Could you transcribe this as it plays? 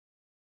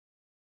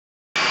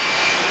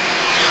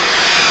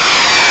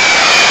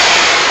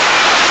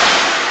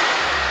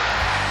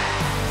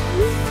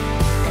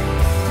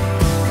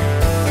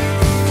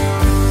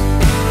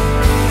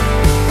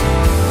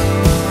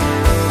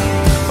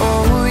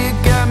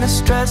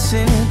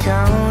stressing,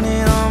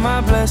 counting all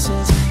my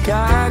blessings.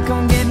 God,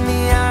 come get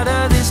me out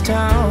of this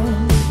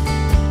town.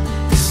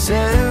 'Cause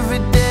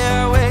every day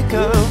I wake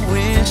up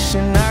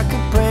wishing I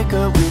could break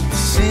up with the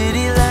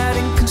city light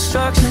and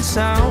construction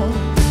sound.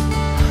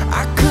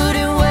 I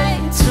couldn't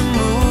wait to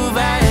move,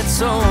 I had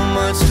so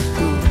much to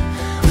prove.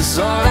 It's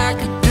all I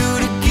could do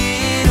to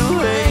get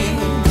away.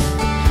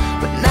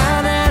 But now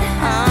that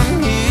I'm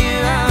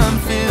here, I'm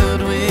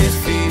filled with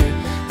fear.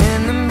 In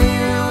the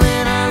mirror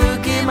when I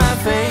look at my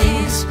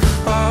face,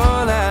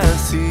 all I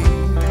see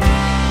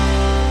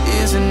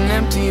is an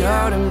empty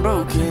heart and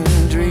broken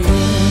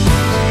dreams.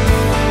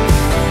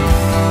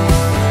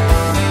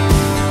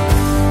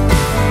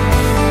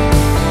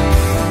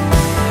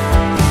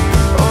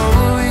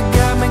 Oh, you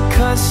got me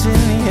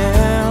cussing,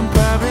 yeah, I'm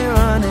probably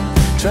running,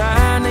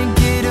 trying to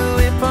get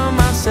away from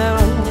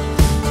myself.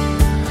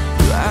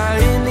 Do I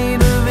need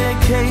a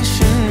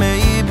vacation,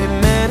 maybe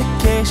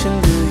medication?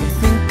 Do you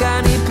think I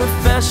need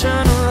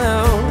professional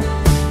help?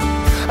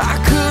 I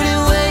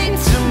couldn't wait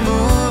to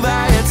move,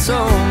 I had so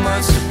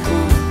much to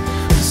prove.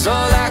 It's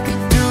all I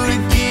could do to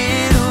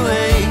get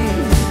away.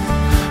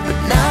 But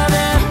now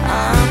that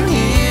I'm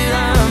here,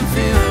 I'm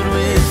filled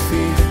with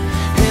fear.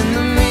 In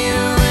the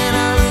mirror when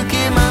I look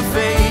at my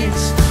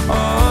face,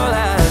 all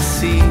I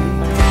see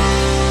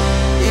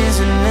is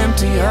an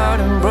empty heart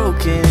and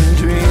broken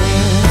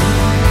dreams.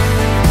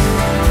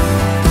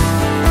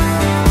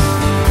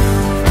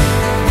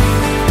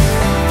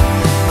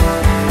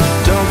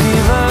 Don't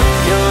give up,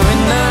 you're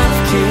enough,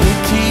 kid.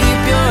 Keep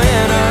your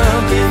head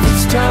up. If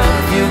it's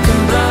tough, you can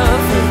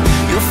bluff it.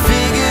 You'll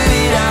figure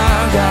it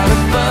out. Got a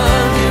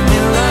bug, give me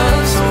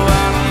love, so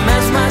I don't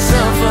mess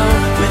myself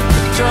up with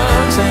the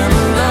drugs and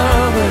the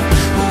lover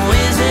who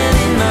isn't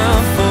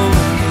enough for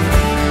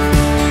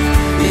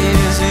me.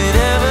 Is it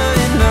ever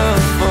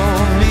enough for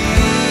me?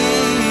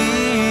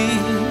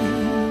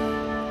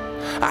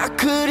 I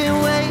couldn't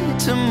wait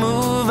to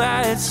move, I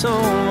had so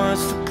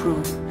much to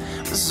prove.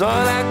 It's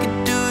all I could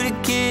do to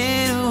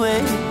get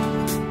away.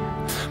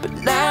 But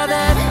now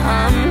that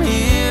I'm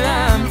here,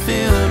 I'm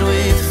filled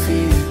with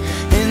fear.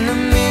 In the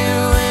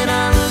mirror when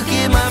I look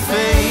at my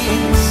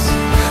face,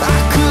 I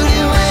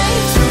couldn't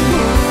wait to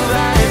move,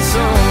 I had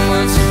so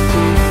much to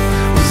prove.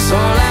 It's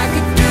all I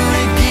could do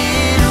to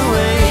get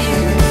away.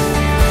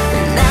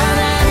 And now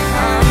that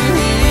I'm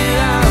here,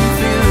 I'm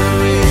filled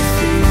with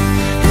fear.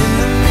 In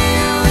the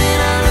mirror when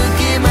I look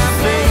at my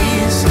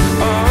face,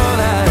 all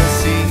I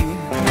see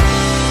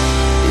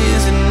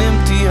is an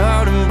empty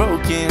heart and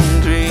broken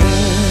dreams.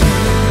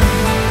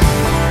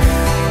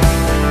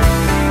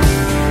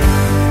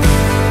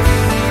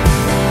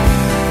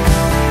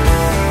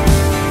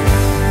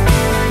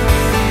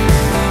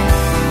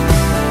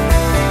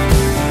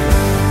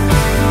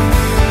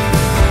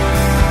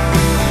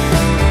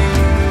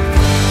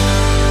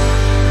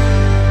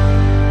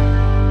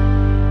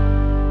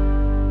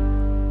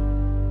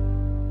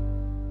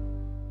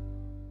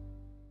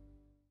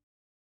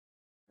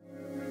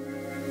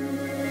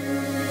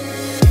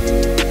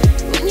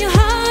 When your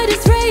heart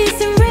is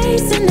racing,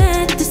 racing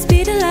at the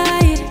speed of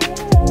light,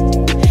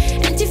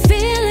 and you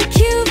feel like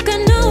you've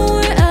got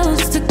nowhere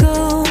else to go.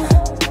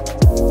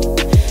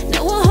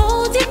 Now I'll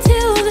hold you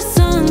till the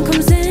sun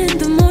comes in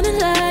the morning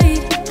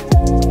light.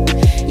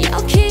 Yeah,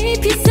 I'll keep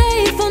you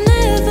safe, I'll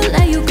never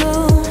let you go.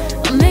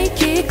 I'll make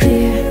it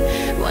clear,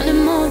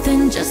 wanting more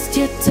than just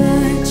your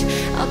touch.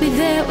 I'll be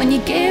there when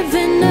you're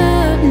giving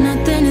up,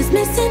 nothing is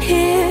missing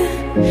here.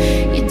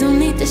 You don't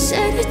need to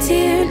shed a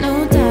tear, no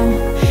doubt.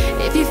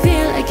 If you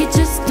feel like you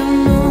just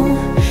don't know,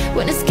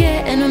 when it's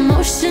getting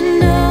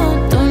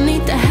emotional, don't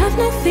need to have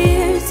no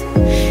fears,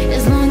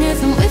 as long as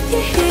I'm with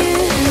you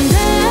here.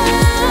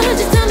 And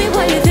just tell me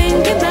what you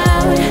think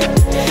about.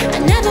 I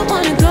never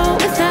wanna go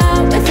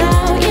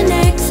without you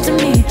next to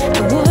me.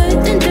 I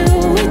wouldn't do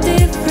it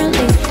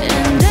differently.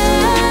 And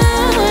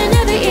I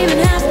never even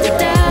have to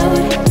doubt.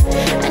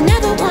 I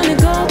never wanna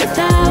go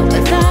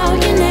without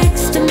you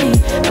next to me.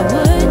 I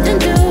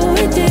wouldn't do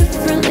it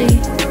differently.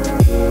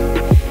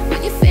 When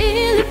you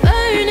feel it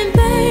burning,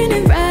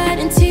 burning right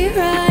into your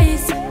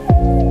eyes,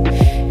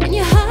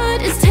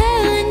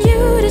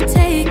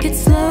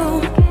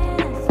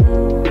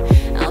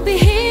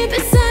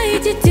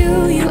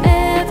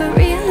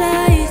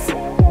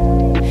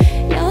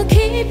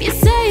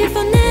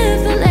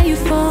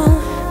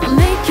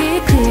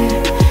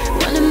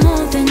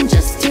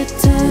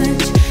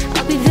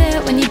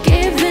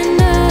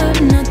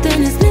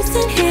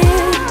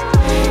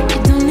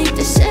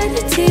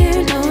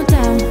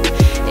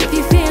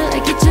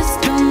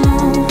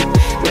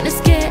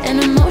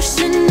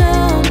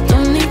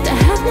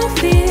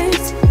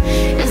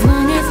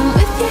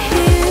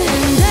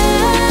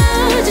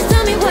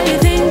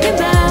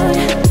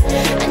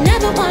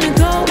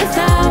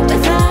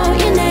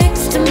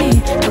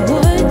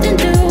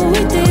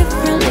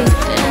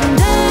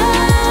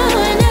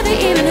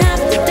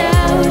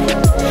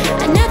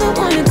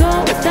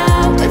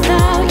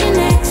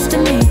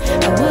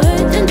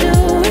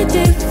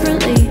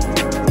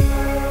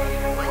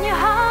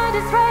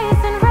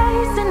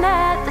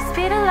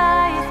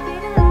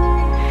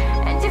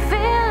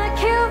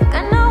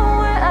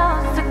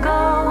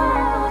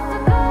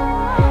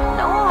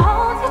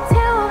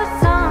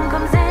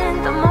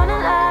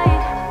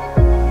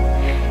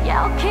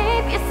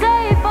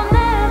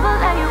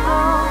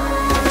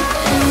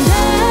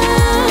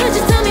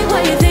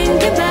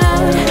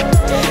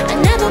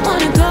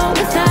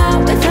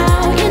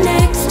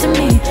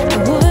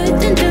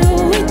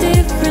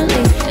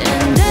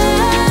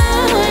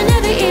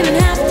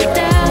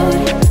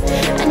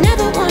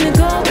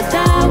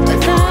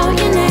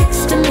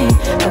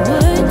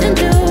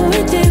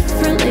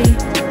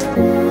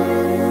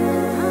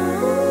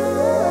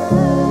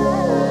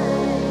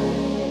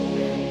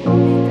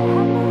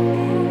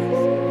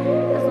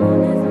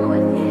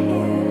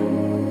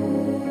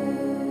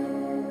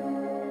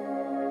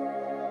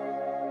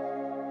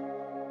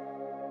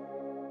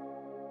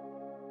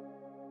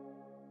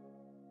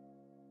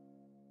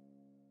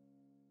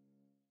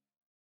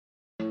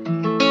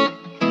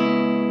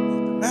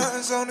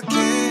 mountains on the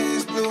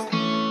canvas blue.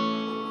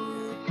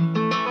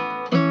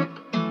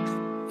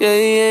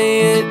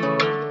 Yeah.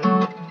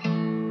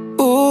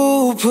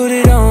 Ooh, put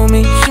it on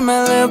me. She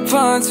my little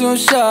pontoon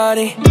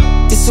shawty.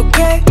 It's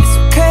okay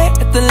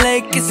at the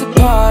lake, it's a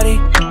party.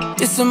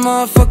 It's a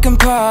motherfucking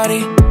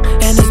party,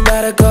 and it's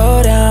about to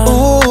go down.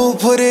 Ooh,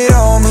 put it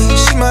on me.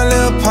 She my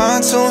little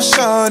pontoon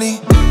shawty.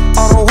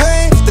 On the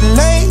way to the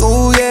lake,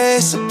 ooh yeah,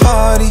 it's a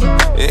party.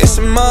 It's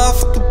a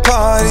motherfucking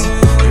party,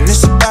 and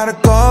it's about to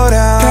go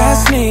down.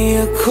 Pass me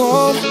a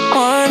cold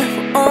one,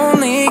 we're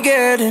only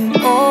getting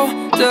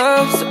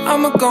older, so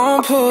I'ma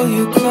gon' pull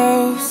you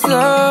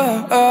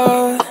closer,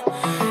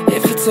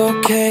 if it's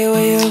okay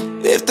with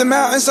you. If the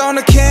mountains on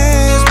the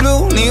canvas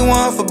blue, need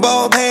one for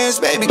both hands,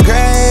 baby,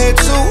 grab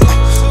two.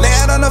 Lay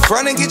out on the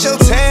front and get your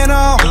tan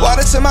on.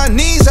 Water to my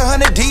knees,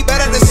 100 deep out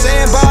of the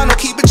sandbar. No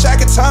keeping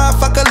track of time,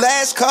 fuck a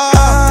last call.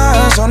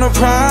 Eyes on the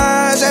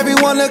prize,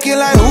 everyone looking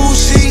like who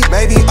she.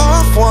 Maybe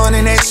off one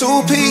in that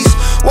two-piece.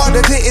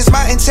 Water pit is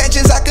my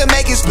intentions, I could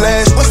make it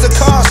splash. What's the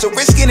cost of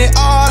risking it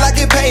all? I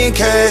can pay in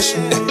cash.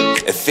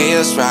 It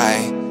feels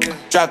right.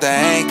 Drop the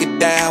anchor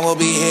down, we'll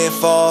be here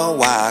for a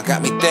while.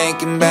 Got me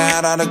thinking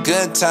about all the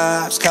good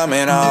times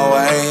coming our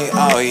way,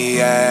 oh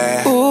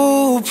yeah.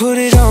 Ooh, put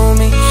it on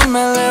me, she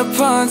my little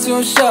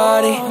pontoon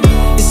shawty.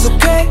 It's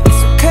okay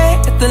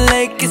at the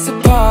lake, it's a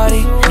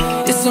party.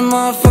 It's a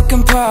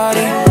motherfucking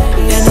party,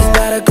 and it's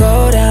about to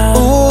go down.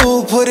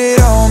 Ooh, put it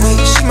on me,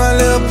 she my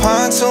little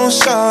pontoon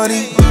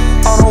shawty.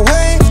 On the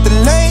way to the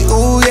lake,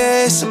 ooh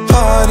yeah, it's a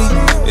party.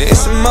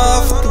 It's a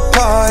motherfucking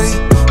party,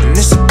 and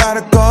it's about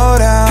to go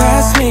down.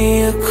 Pass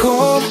me a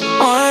cold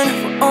one,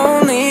 we're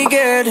only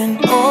getting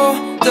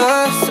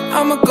older, so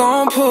I'ma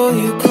gon' pull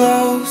you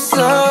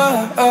closer,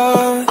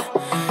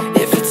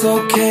 if it's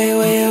okay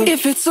with you.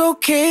 If it's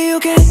okay, you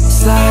can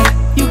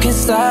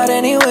slide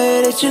any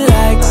way that you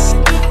like.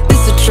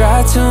 It's a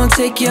try-tune,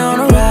 take you on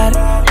a ride.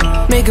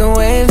 Making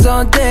waves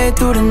all day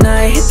through the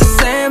night. Hit the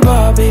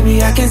sandbar,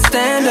 baby, I can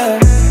stand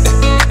up.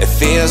 It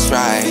feels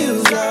right.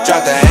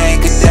 Drop the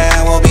anchor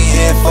down, we'll be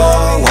here for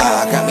a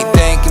while. Got me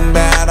thinking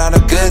about all the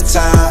good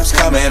times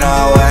coming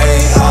our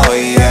way, oh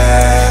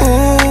yeah.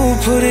 Ooh,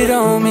 put it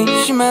on me,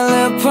 she my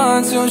little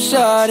pontoon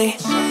shawty.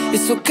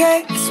 It's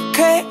okay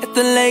at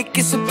the lake,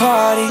 it's a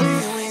party.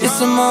 It's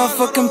a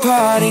motherfucking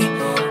party,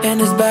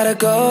 and it's about to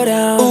go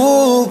down.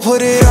 Ooh,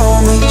 put it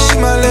on me, she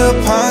my little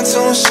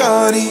pontoon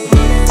shawty.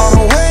 On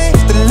the way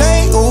to the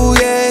lake, ooh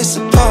yeah, it's a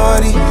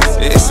party.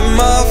 It's a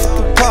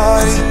motherfucking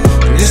party,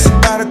 and it's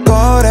about to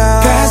go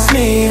down. Pass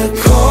me a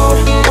cold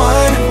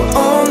one, we're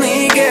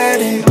only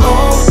getting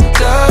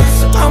older,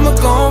 so I'ma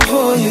gon'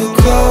 pull you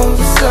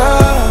closer,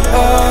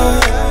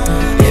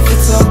 if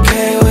it's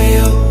okay with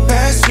you.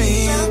 Pass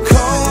me a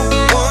cold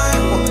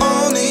one, we're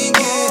only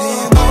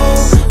getting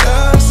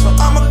older, so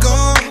I'ma go.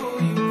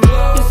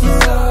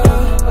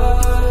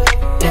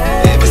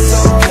 If it's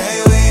okay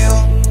with you.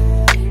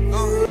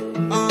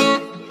 On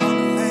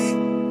the lake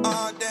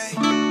all day,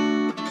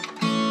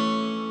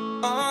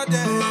 all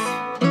day.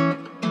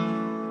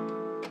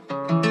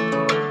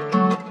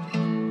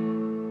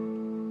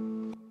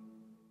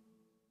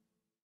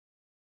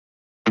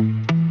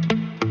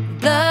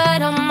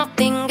 Blood on my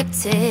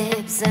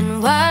fingertips and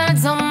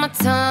words on my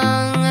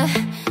tongue.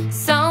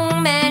 So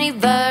many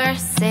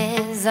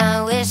verses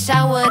I wish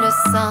I would've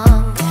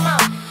sung.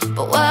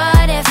 But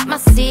what if my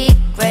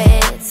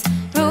secrets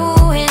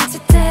ruined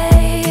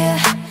today?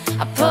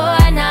 I pour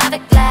another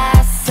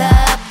glass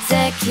up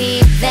to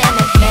keep them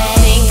at bay.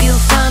 Think you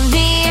found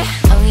me?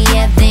 Oh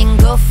yeah, then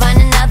go find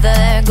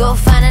another. Go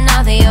find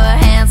another, your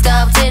hand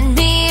sculpted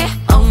me.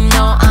 Oh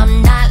no,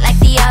 I'm not like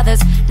the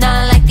others,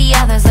 not like the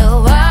others. The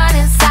world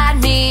inside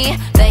me,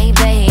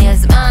 baby,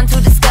 is mine to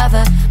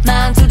discover,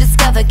 mine to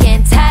discover.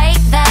 Can't take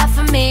that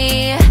from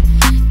me.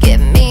 Give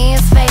me a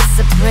space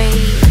to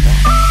breathe.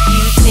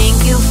 You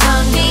think you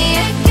found me?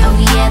 Oh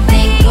yeah,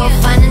 then go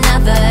find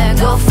another,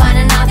 go find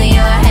another.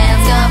 Your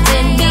hands up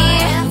in me.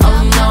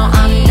 Oh no,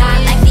 I'm not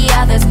like the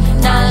others,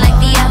 not like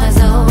the others.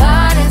 The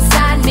world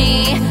inside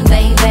me,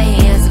 baby,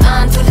 is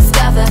mine to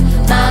discover,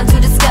 mine to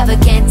discover.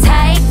 Can't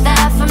take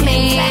that from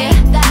me.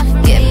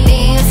 Give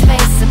me a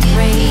space to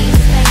breathe.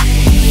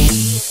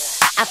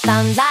 I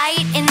found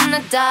light in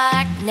the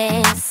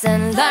darkness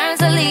and learned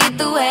to lead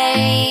the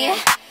way.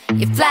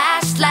 Your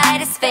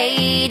flashlight is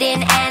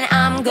fading and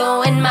I'm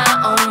going my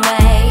own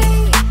way.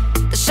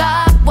 The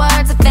sharp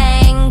words of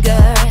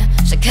anger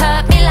should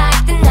cut me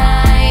like the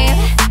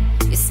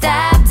knife. You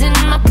stabbed in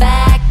my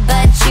back,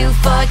 but you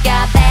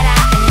forgot that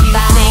I can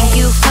fight. You think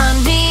you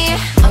found me?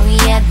 Oh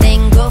yeah,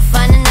 then go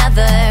find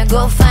another,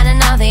 go find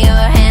another.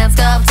 Your hands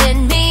sculpted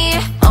me.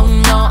 Oh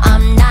no,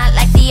 I'm not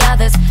like the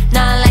others,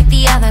 not like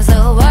the others.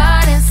 The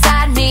world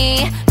inside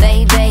me,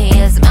 baby,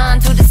 is mine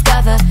to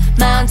discover,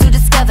 mine to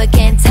discover.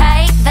 Can't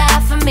take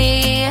that from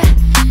me.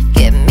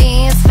 Give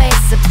me a space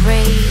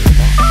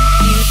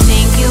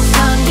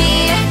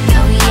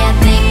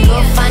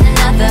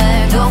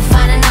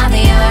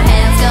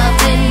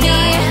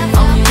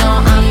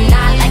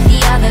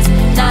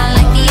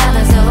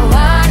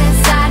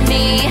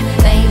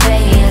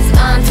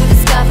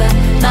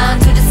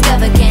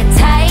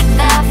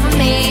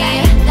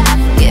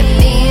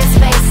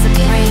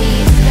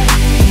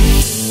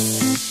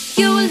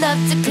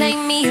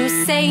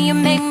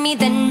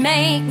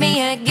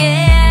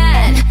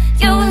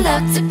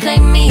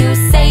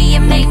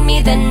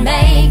then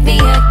make me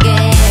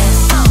again.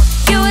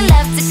 You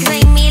love to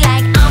claim me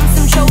like I'm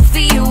some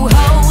trophy you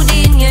hold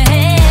in your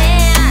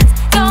hand.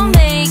 Don't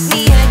make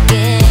me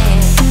again.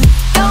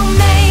 Don't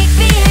make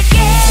me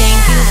again.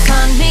 Think you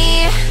found me?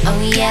 Oh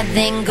yeah,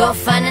 then go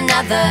find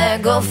another.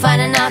 Go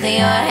find another.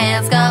 Your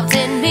hands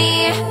sculpted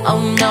me.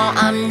 Oh no,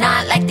 I'm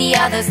not like the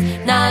others.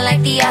 Not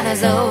like the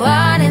others. The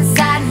one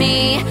inside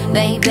me,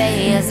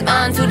 baby, is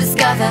mine to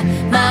discover.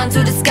 Mine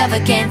to discover.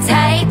 Can't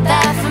take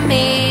that from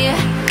me.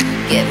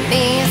 Give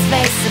me a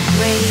space to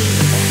breathe.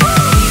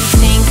 You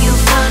think you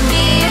found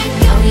me?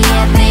 Oh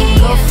yeah, then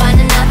go find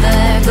another.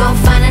 Go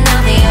find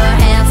another. Your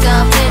hands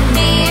sculpted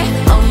me.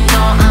 Oh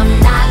no, I'm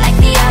not like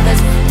the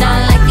others. Not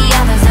like the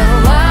others. The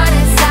one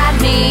inside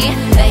me,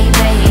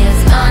 baby, is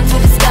mine to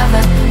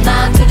discover.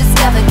 Mine to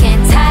discover.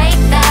 Can't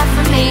take that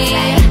from me.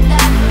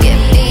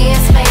 Give me a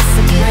space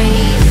to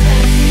breathe.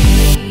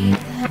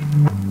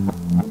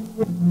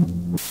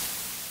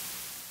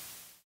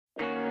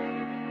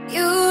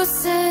 You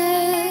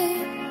said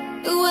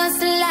it was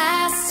the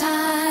last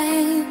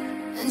time,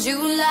 and you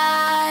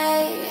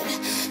lied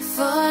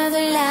for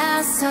the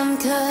last time,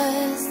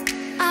 'cause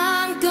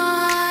I'm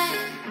gone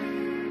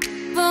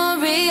for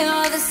real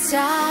this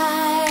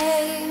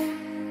time.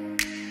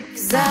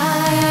 'Cause I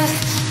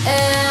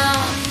am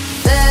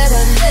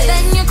better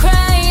than you're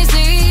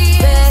crazy,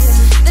 better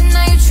than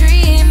how you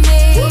treat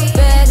me,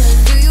 better.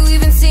 Do you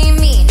even see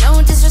me? No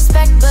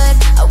disrespect, but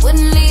I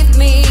wouldn't leave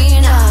me.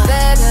 Nah,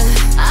 better.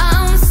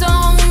 I'm so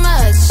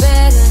much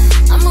better.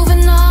 I'm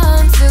moving on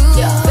to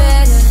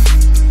better.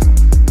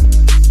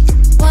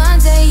 One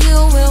day you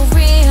will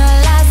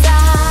realize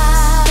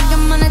I think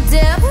I'm on a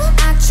dip.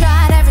 I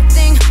tried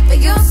everything, but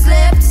you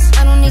slipped.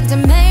 I don't need to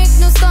make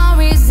no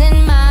stories in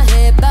my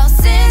head about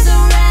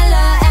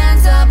Cinderella and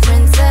the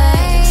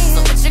princess. So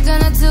what you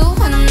gonna do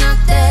when I'm not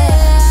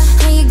there?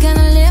 How you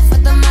gonna live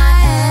without my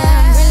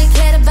hand? Really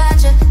cared about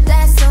you,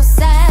 that's so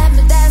sad,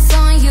 but that's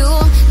on you,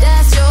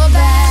 that's your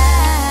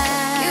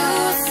bad. You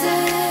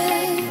say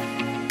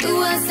it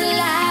was the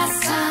last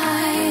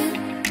time,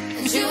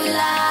 and you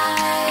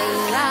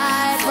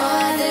lied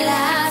for the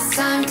last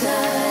time,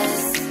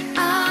 'cause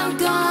I'm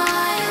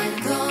gone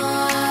for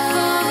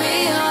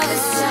real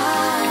this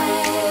time.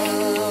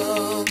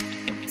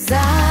 'Cause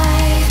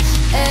I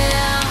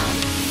am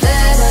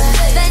better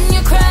than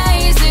you're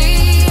crazy,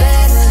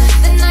 better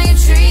than how you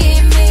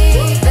treat me,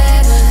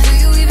 better. Do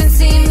you even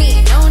see me?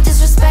 No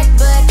disrespect,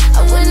 but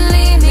I wouldn't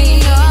leave me.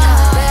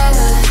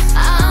 Better.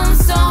 I'm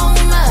so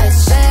much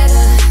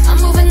better. I'm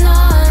moving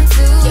on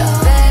to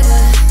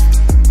better.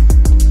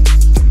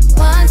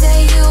 One day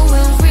you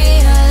will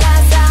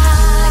realize I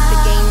like the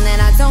game that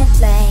I don't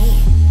play.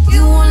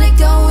 You only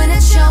go when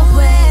it's your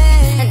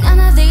way, and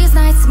none of these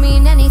nights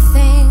mean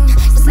anything,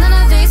 'cause none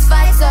of these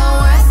fights are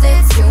worth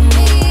it to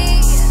me.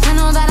 I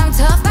know that I'm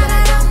tough, but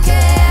I don't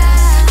care.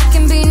 I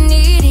can be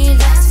needy,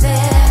 that's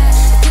fair.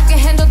 If you can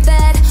handle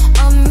that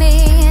on me,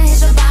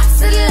 here's your box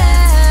of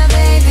love,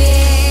 baby.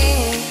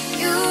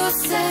 You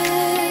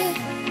said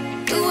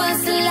it was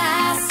the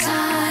last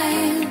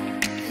time,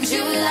 and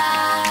you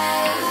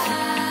lied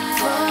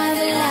for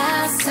the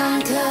last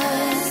time,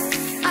 'cause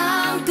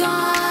I'm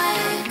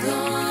gone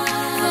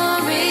for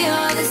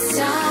real this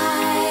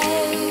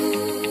time.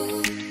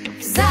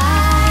 'Cause I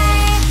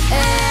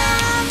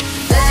am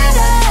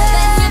better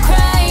than you're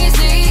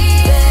crazy,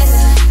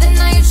 better than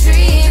how you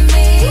treat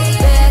me,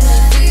 better.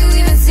 Do you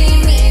even see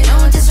me? No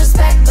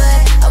disrespect, but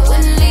I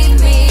wouldn't leave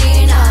me.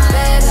 Nah,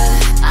 better.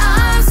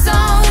 I'm so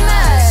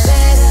much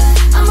better.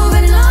 I'm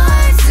moving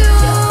on to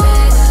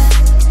better.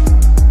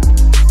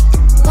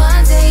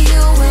 One day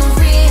you will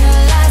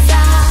realize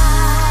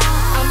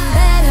I'm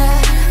better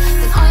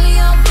than all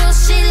your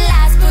bullshit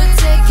lies put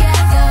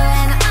together,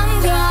 and I'm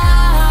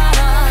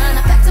gone.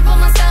 I packed up all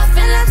my stuff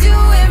and left you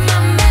in my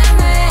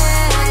memory.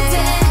 One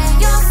day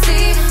you'll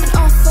see an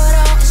old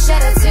photo and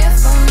shed a tear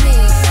for me,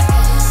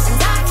 and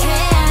I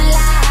can't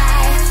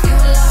lie, you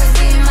will always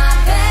be my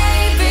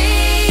baby.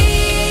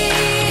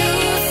 You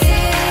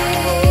said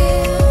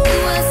it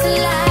was the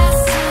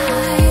last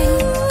time,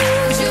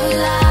 and you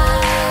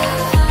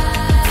lied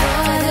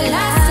for the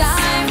last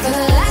time, for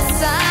the last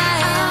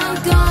time. I'm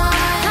gone,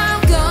 I'm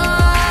gone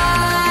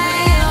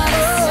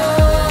this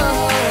time.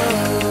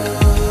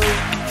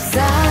 'Cause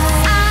I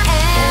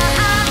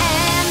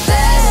am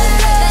better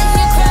than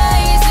you're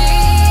crazy,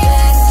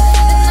 better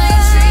than how you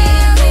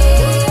treat me,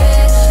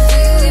 better.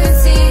 Do you even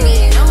see me?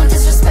 No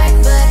disrespect,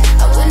 but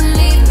I wouldn't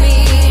leave me.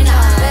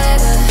 Nah,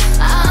 better.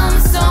 I'm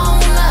so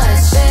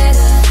much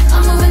better.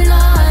 I'm moving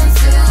on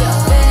to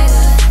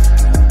better.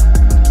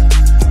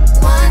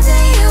 One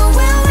day you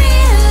will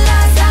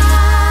realize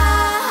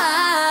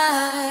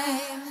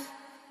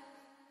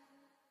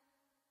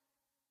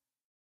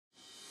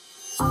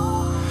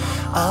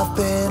I've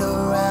been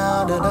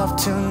around enough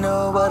to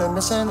know what I'm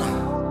missing,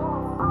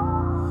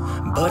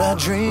 but I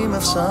dream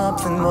of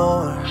something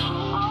more.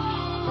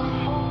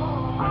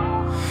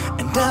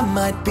 And I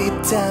might be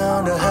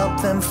down to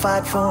help them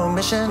fight for a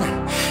mission,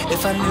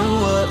 if I knew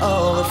what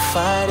all the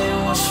fighting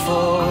was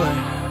for.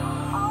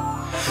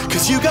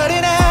 Cause you got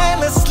an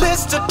endless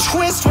list of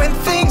twists when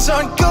things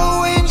aren't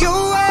going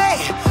your way.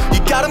 You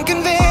got them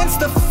convinced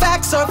the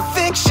facts are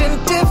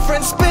fiction,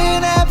 different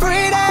spin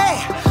every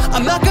day.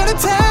 I'm not gonna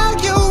tell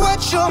you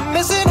what you're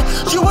missing,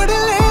 you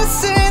wouldn't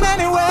listen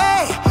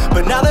anyway.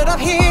 But now that I'm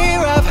here,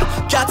 I've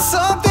got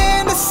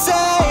something to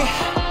say.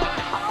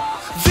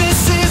 This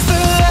is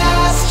the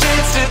last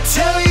chance to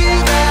tell you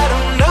that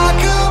I'm not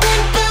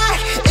coming back.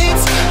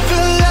 It's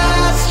the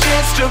last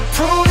chance to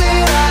prove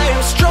that I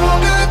am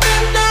stronger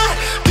than that.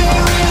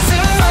 There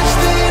isn't much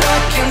that I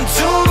can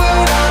do,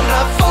 but I'm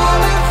not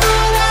falling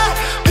for that.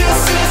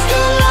 This is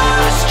the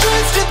last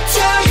chance to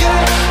tell you,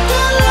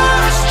 the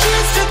last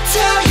chance to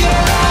tell you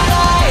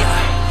that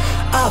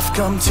I've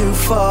come too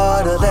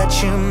far to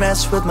let you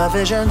mess with my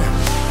vision.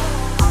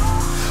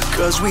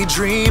 Cause we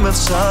dream of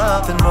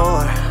something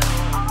more.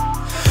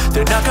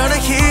 They're not gonna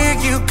hear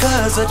you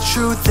cause the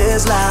truth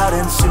is loud,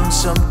 and soon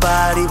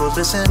somebody will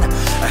listen.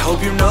 I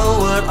hope you know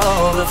what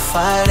all the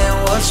fighting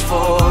was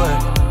for.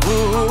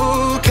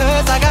 Ooh,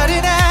 cause I got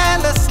an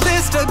endless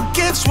list of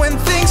gifts when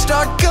things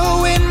start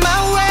going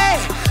my way.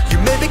 You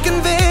may be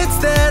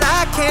convinced that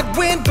I can't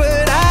win,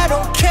 but I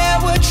don't care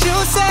what you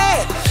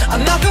say.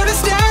 I'm not gonna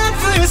stand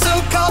for your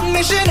so-called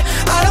mission,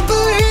 I don't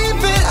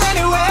believe it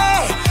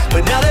anyway.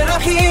 But now that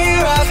I'm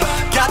here, I've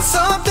got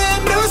something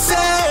to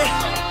say.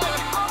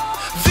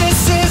 This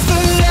is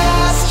the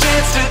last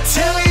chance to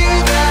tell you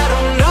that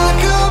I'm not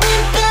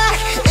coming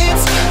back.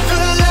 It's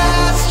the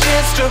last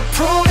chance to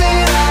prove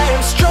that I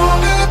am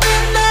stronger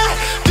than that.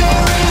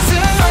 There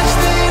isn't much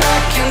that I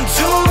can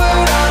do,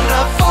 but I'm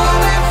not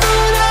falling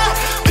for that.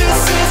 This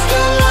is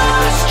the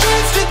last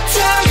chance to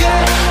tell you,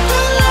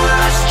 the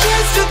last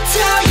chance to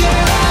tell you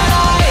that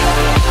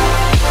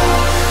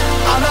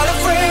I'm not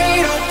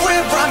afraid of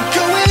where I'm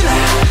going,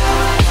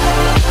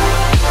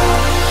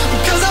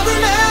 cause I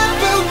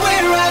remember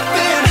where I've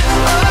been.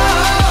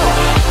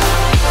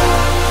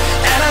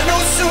 And I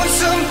know soon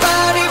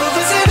somebody will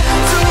listen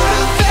to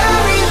the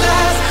very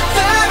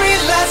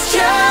last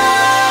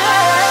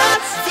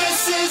chance. This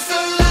is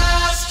the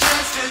last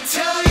chance to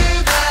tell you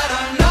that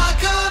I'm not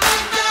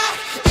coming back.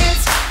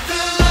 It's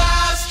the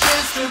last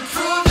chance to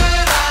prove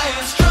that I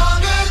am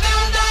stronger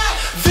than that.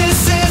 This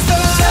is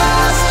the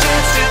last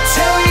chance to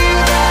tell you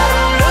that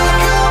I'm not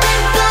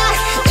coming back.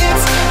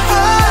 It's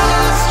the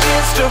last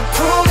chance to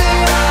prove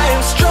that I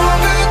am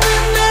stronger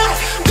than that.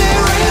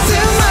 There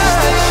isn't much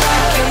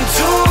I can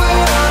do,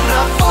 but I'm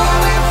not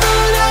falling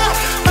for that.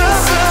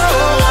 This is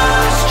the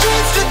last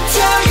chance to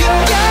tell you,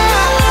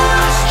 yeah,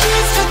 last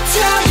chance to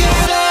tell you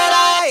that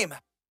I'm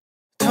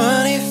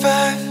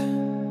 25.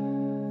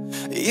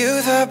 You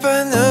thought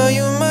by now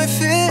you might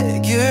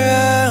figure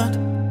out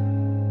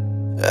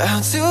how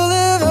to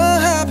live a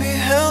happy,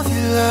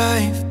 healthy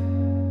life.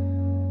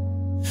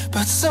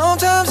 But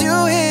sometimes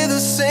you hear the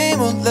same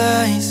old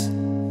lies.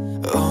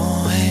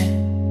 Oh, hey.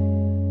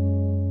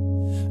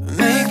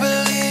 Make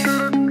believe.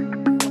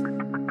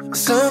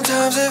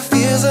 Sometimes it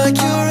feels like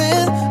you're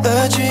in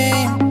a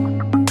dream,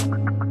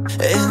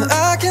 and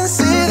I can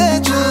see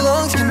that your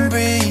lungs can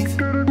breathe,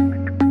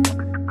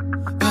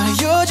 but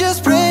you're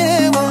just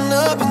praying it won't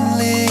up and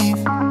leave.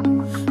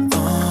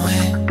 Oh,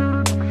 hey.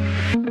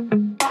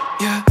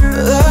 Yeah,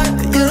 lying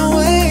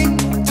awake,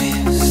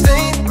 tears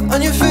stain on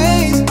your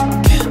face.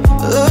 Can't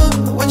love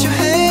what you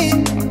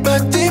hate,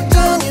 but deep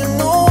down you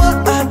know what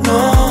I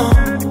know.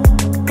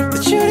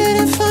 That you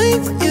didn't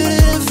find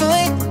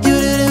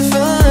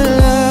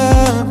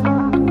love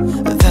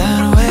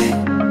that way.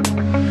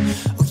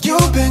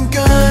 You've been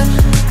gone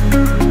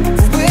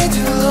for way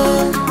too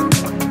long.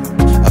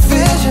 I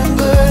vision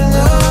blurred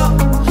now,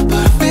 but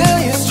I feel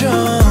you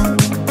strong.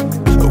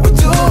 Where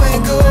do we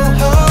go?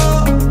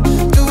 How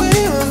do we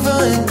move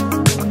on?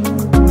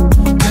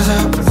 Cause I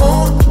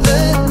won't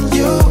let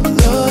you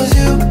lose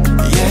you.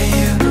 Yeah,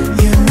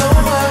 you know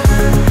what?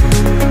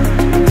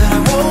 That I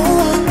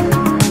won't.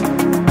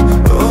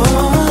 Oh,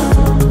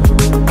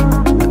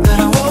 that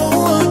I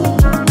won't.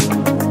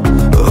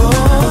 Oh,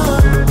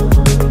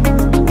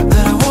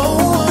 that I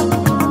won't.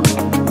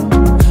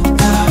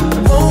 That I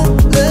won't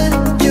let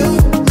you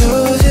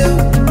lose you.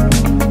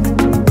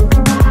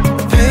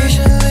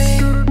 Patiently,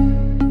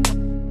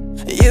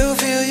 you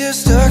feel you're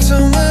stuck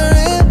somewhere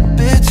in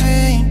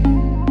between.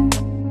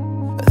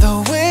 The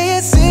way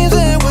it seems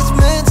that was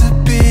meant to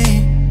be.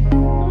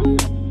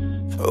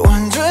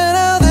 Wondering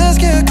how this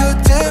could go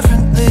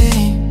differently.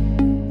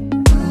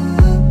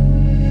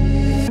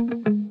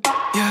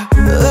 Yeah,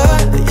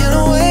 lying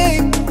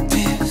awake,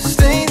 tears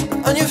stain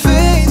on your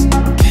face.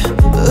 Can't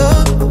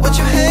love what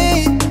you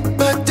hate,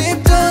 but deep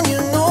down you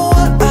know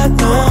what I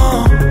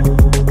know.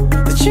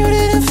 That you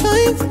didn't find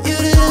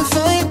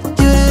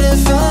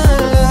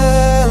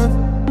love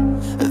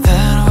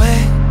that way.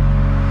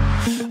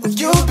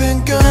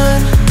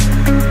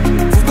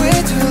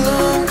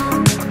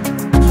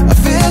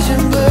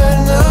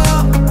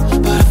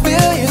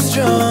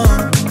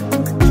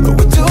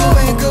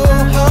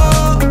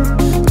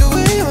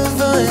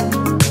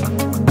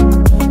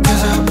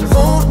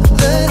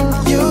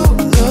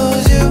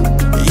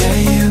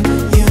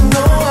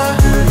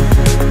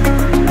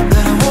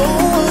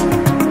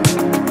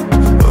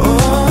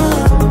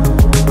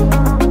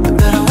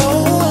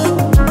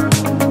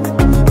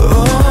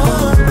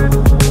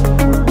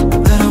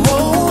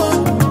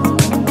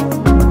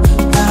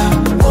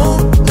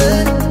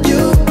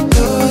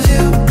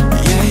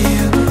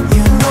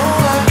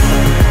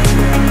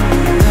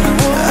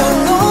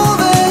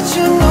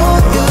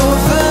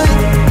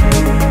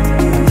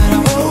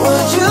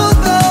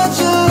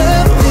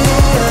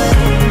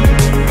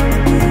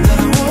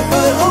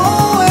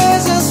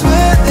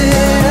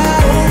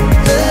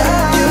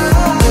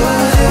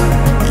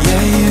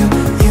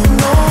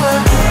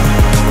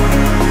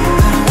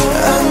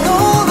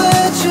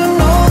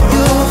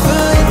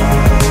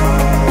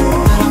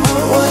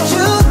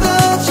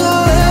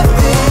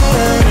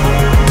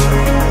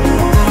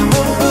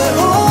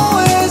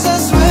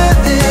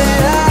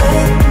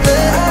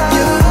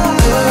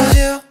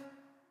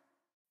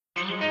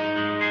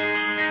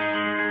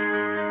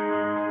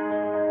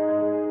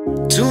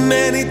 Too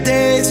many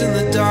days in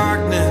the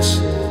darkness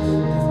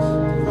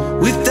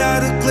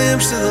without a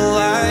glimpse of the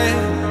light.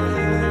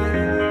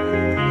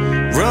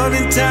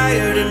 Running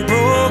tired and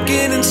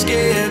broken and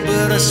scared,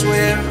 but I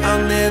swear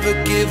I'll never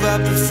give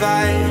up the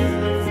fight.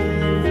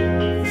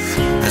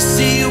 I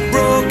see you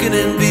broken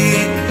and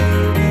beat,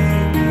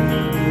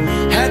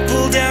 hat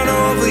pulled down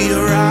over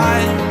your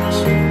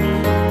eyes.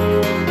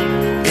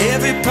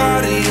 Every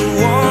part of you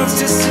wants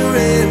to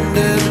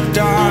surrender, but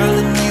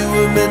darling, you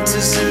were meant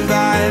to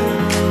survive.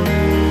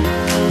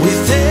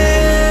 With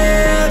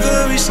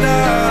every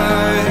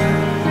start,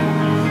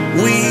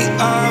 we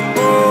are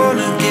born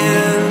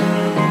again.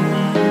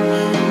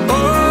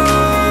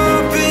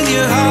 Open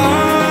your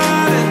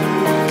heart,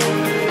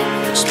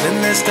 spend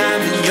less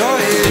time in your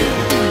head.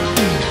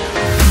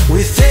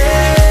 With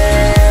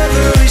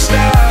every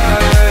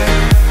start,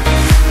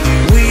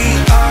 we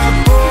are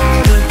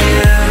born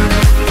again.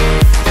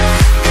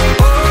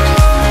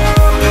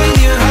 Open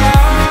your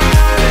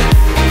heart,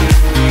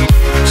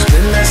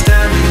 spend less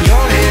time in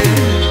your head.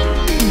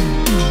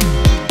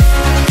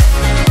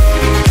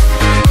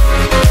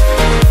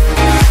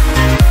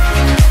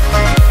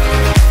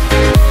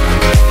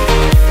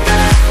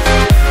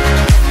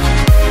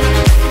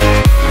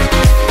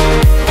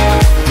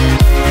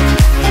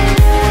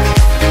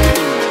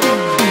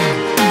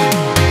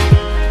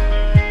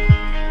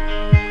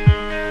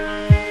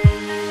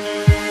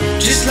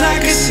 Just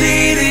like a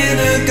seed in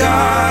a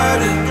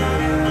garden,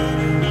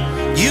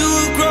 you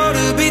will grow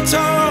to be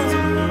tall,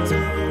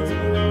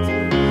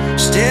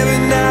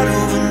 staring out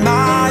over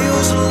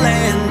miles of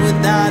land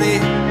without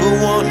it, but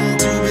wanting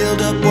to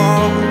build up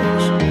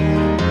walls.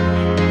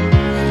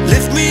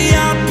 Lift me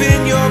up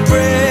in your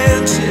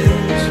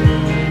branches,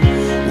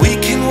 we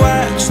can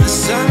watch the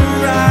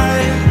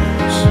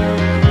sunrise.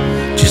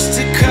 Just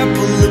a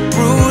couple of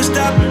bruised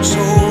up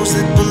souls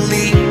that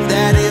believe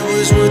that it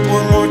was worth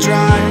one more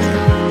try.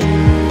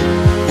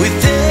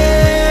 With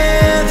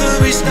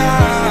every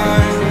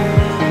start,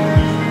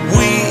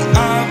 we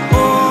are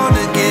born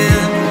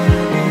again.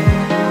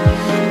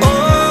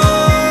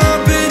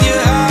 Open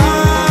your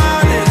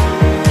heart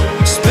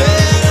and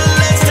spend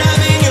less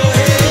time in your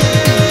head.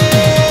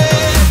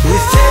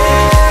 With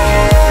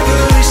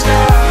every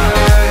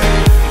start,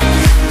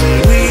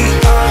 we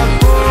are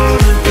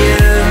born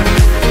again.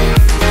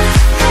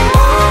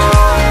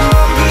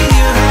 Open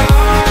your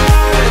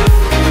heart,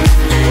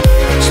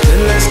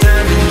 spend less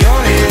time in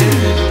your head.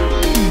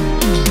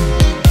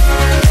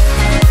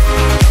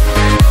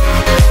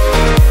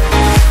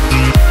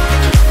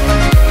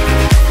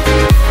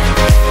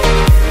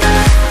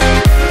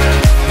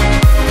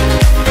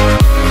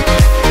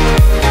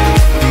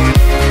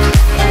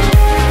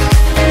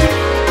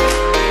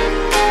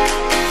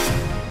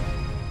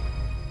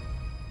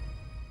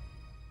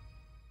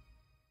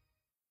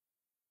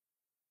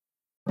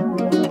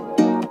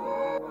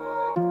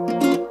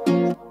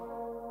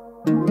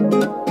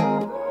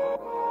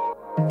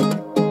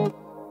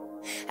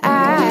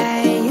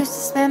 I used to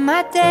spend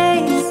my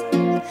days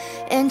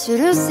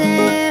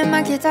introducing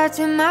my guitar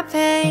to my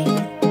pain.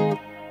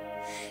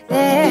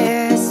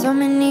 There's so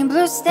many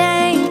blue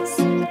stains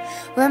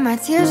where my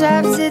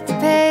teardrops hit the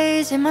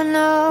page in my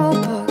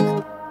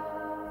notebook.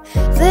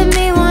 Flip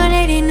me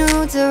 180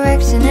 new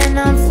direction and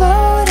I'm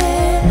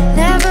floating.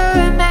 Never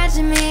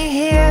imagined me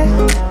here.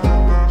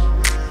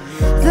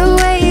 The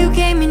way you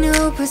gave me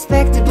new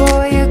perspective,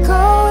 boy, you're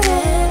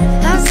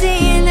golden. I'm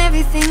seeing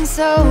everything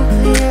so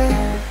clear.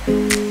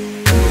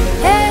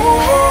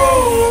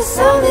 Hey, it's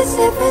something's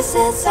different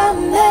since I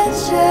met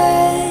you.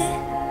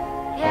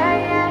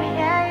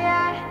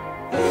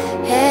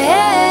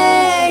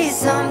 Hey,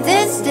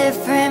 something's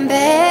different,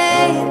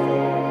 babe.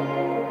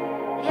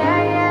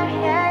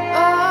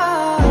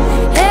 Oh,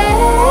 hey,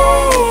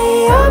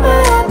 you're my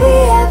happy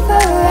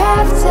ever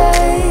after.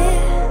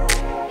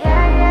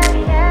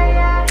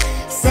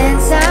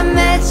 Since I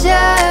met you,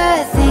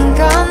 I think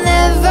I'll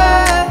never,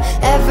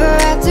 ever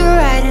have to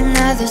write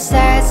another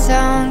sad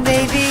song,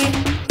 baby.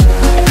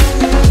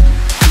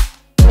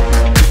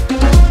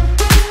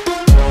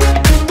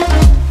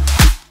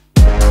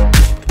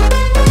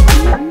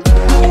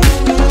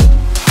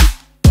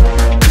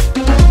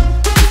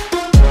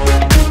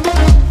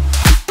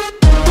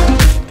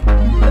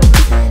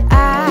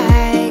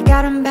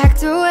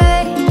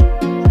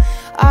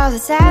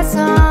 Sad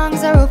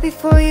songs I wrote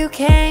before you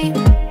came,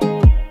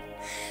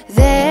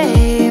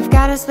 they've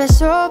got a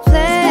special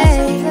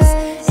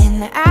place in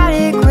the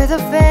attic where they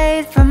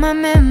fade from my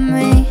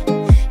memory.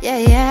 Yeah,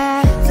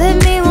 yeah.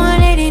 Flip me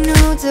 180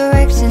 new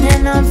direction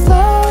and I'm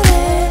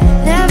floating.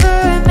 Never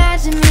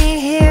imagined me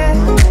here.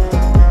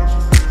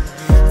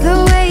 The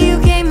way you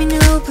gave me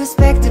new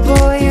perspective,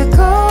 boy, you're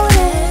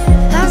golden.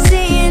 I'm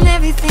seeing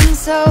everything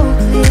so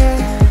clear.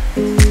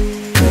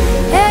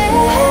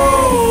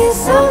 Hey,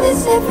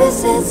 something's different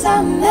since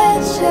I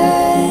met you.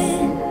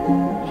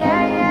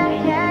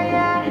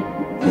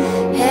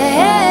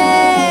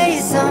 Hey,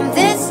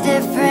 something's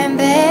different,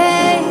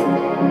 babe.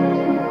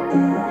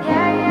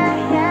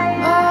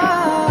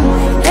 Oh,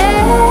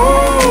 hey,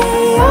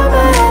 you're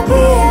my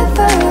happy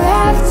ever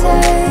after.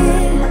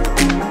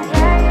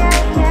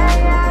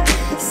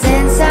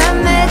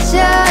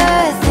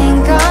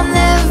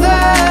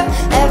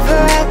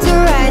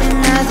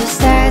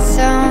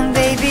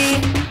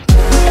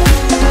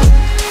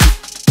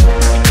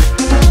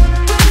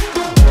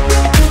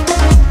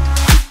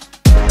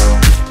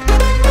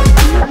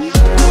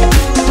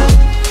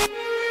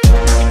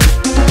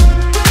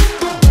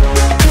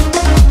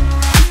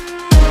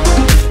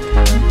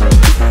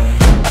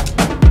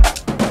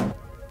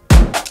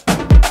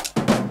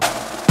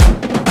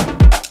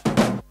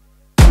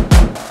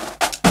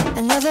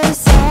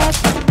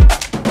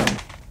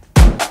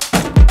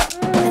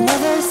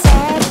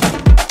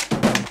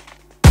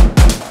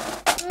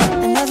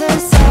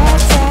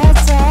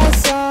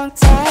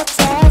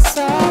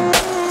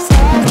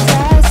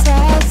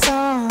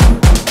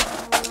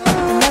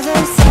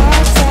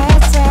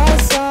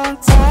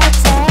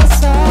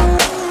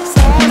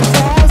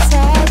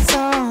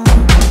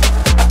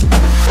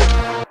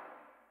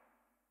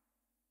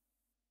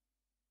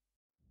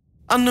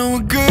 I know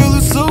a girl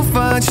who's so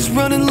fine, she's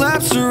running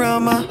laps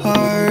around my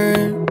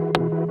heart.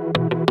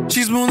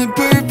 She's more than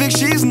perfect,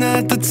 she's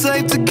not the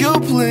type to go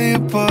play a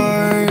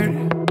part.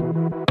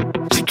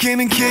 She came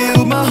and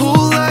killed my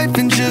whole life,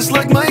 and just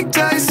like Mike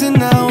Tyson,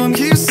 now I'm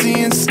here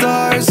seeing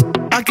stars.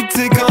 I could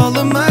take all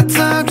of my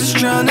time just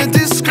trying to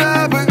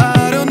describe her,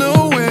 I don't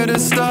know where to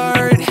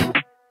start.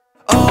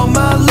 All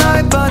my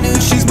life I knew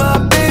she's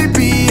my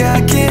baby,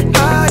 I can't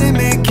hide it,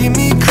 making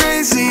me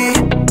crazy.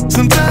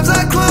 Sometimes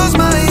I close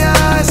my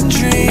eyes and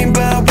dream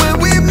about when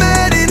we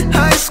met in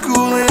high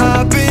school, and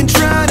I've been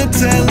trying to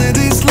tell her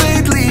this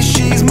lately.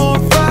 She's more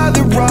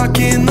father rock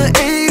in the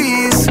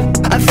 80s.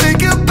 I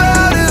think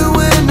about her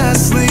when I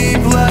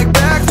sleep, like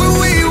back when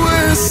we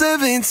were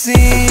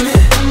 17.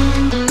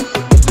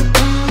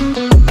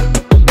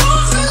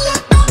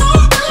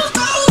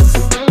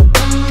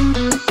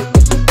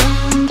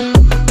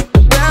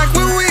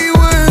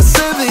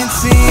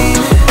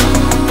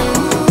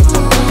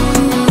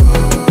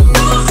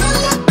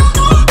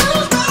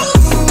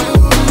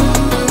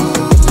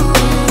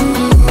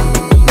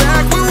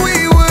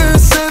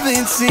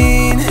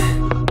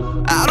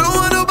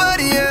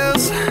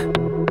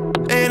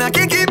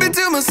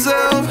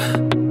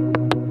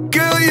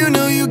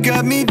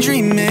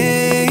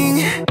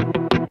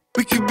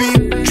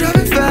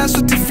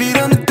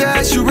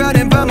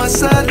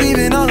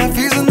 Leaving all our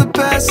fears in the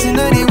past, and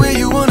anywhere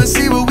you wanna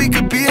see what we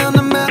could be on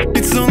the map.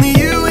 It's only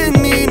you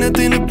and me,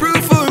 nothing to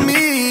prove for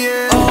me,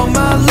 yeah. All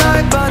my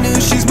life I knew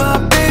she's my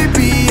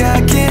baby,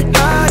 I can't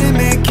hide it,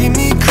 making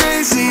me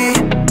crazy.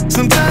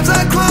 Sometimes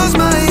I close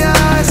my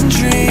eyes and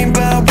dream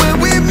about when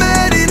we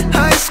met in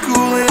high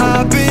school, and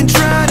I've been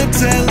trying to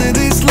tell her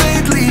this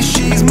lately.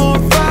 She's more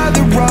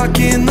father rock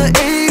in the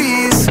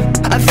 80s.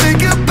 I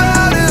think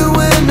about her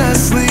when I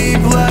sleep,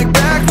 like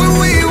back when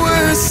we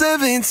were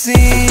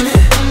 17.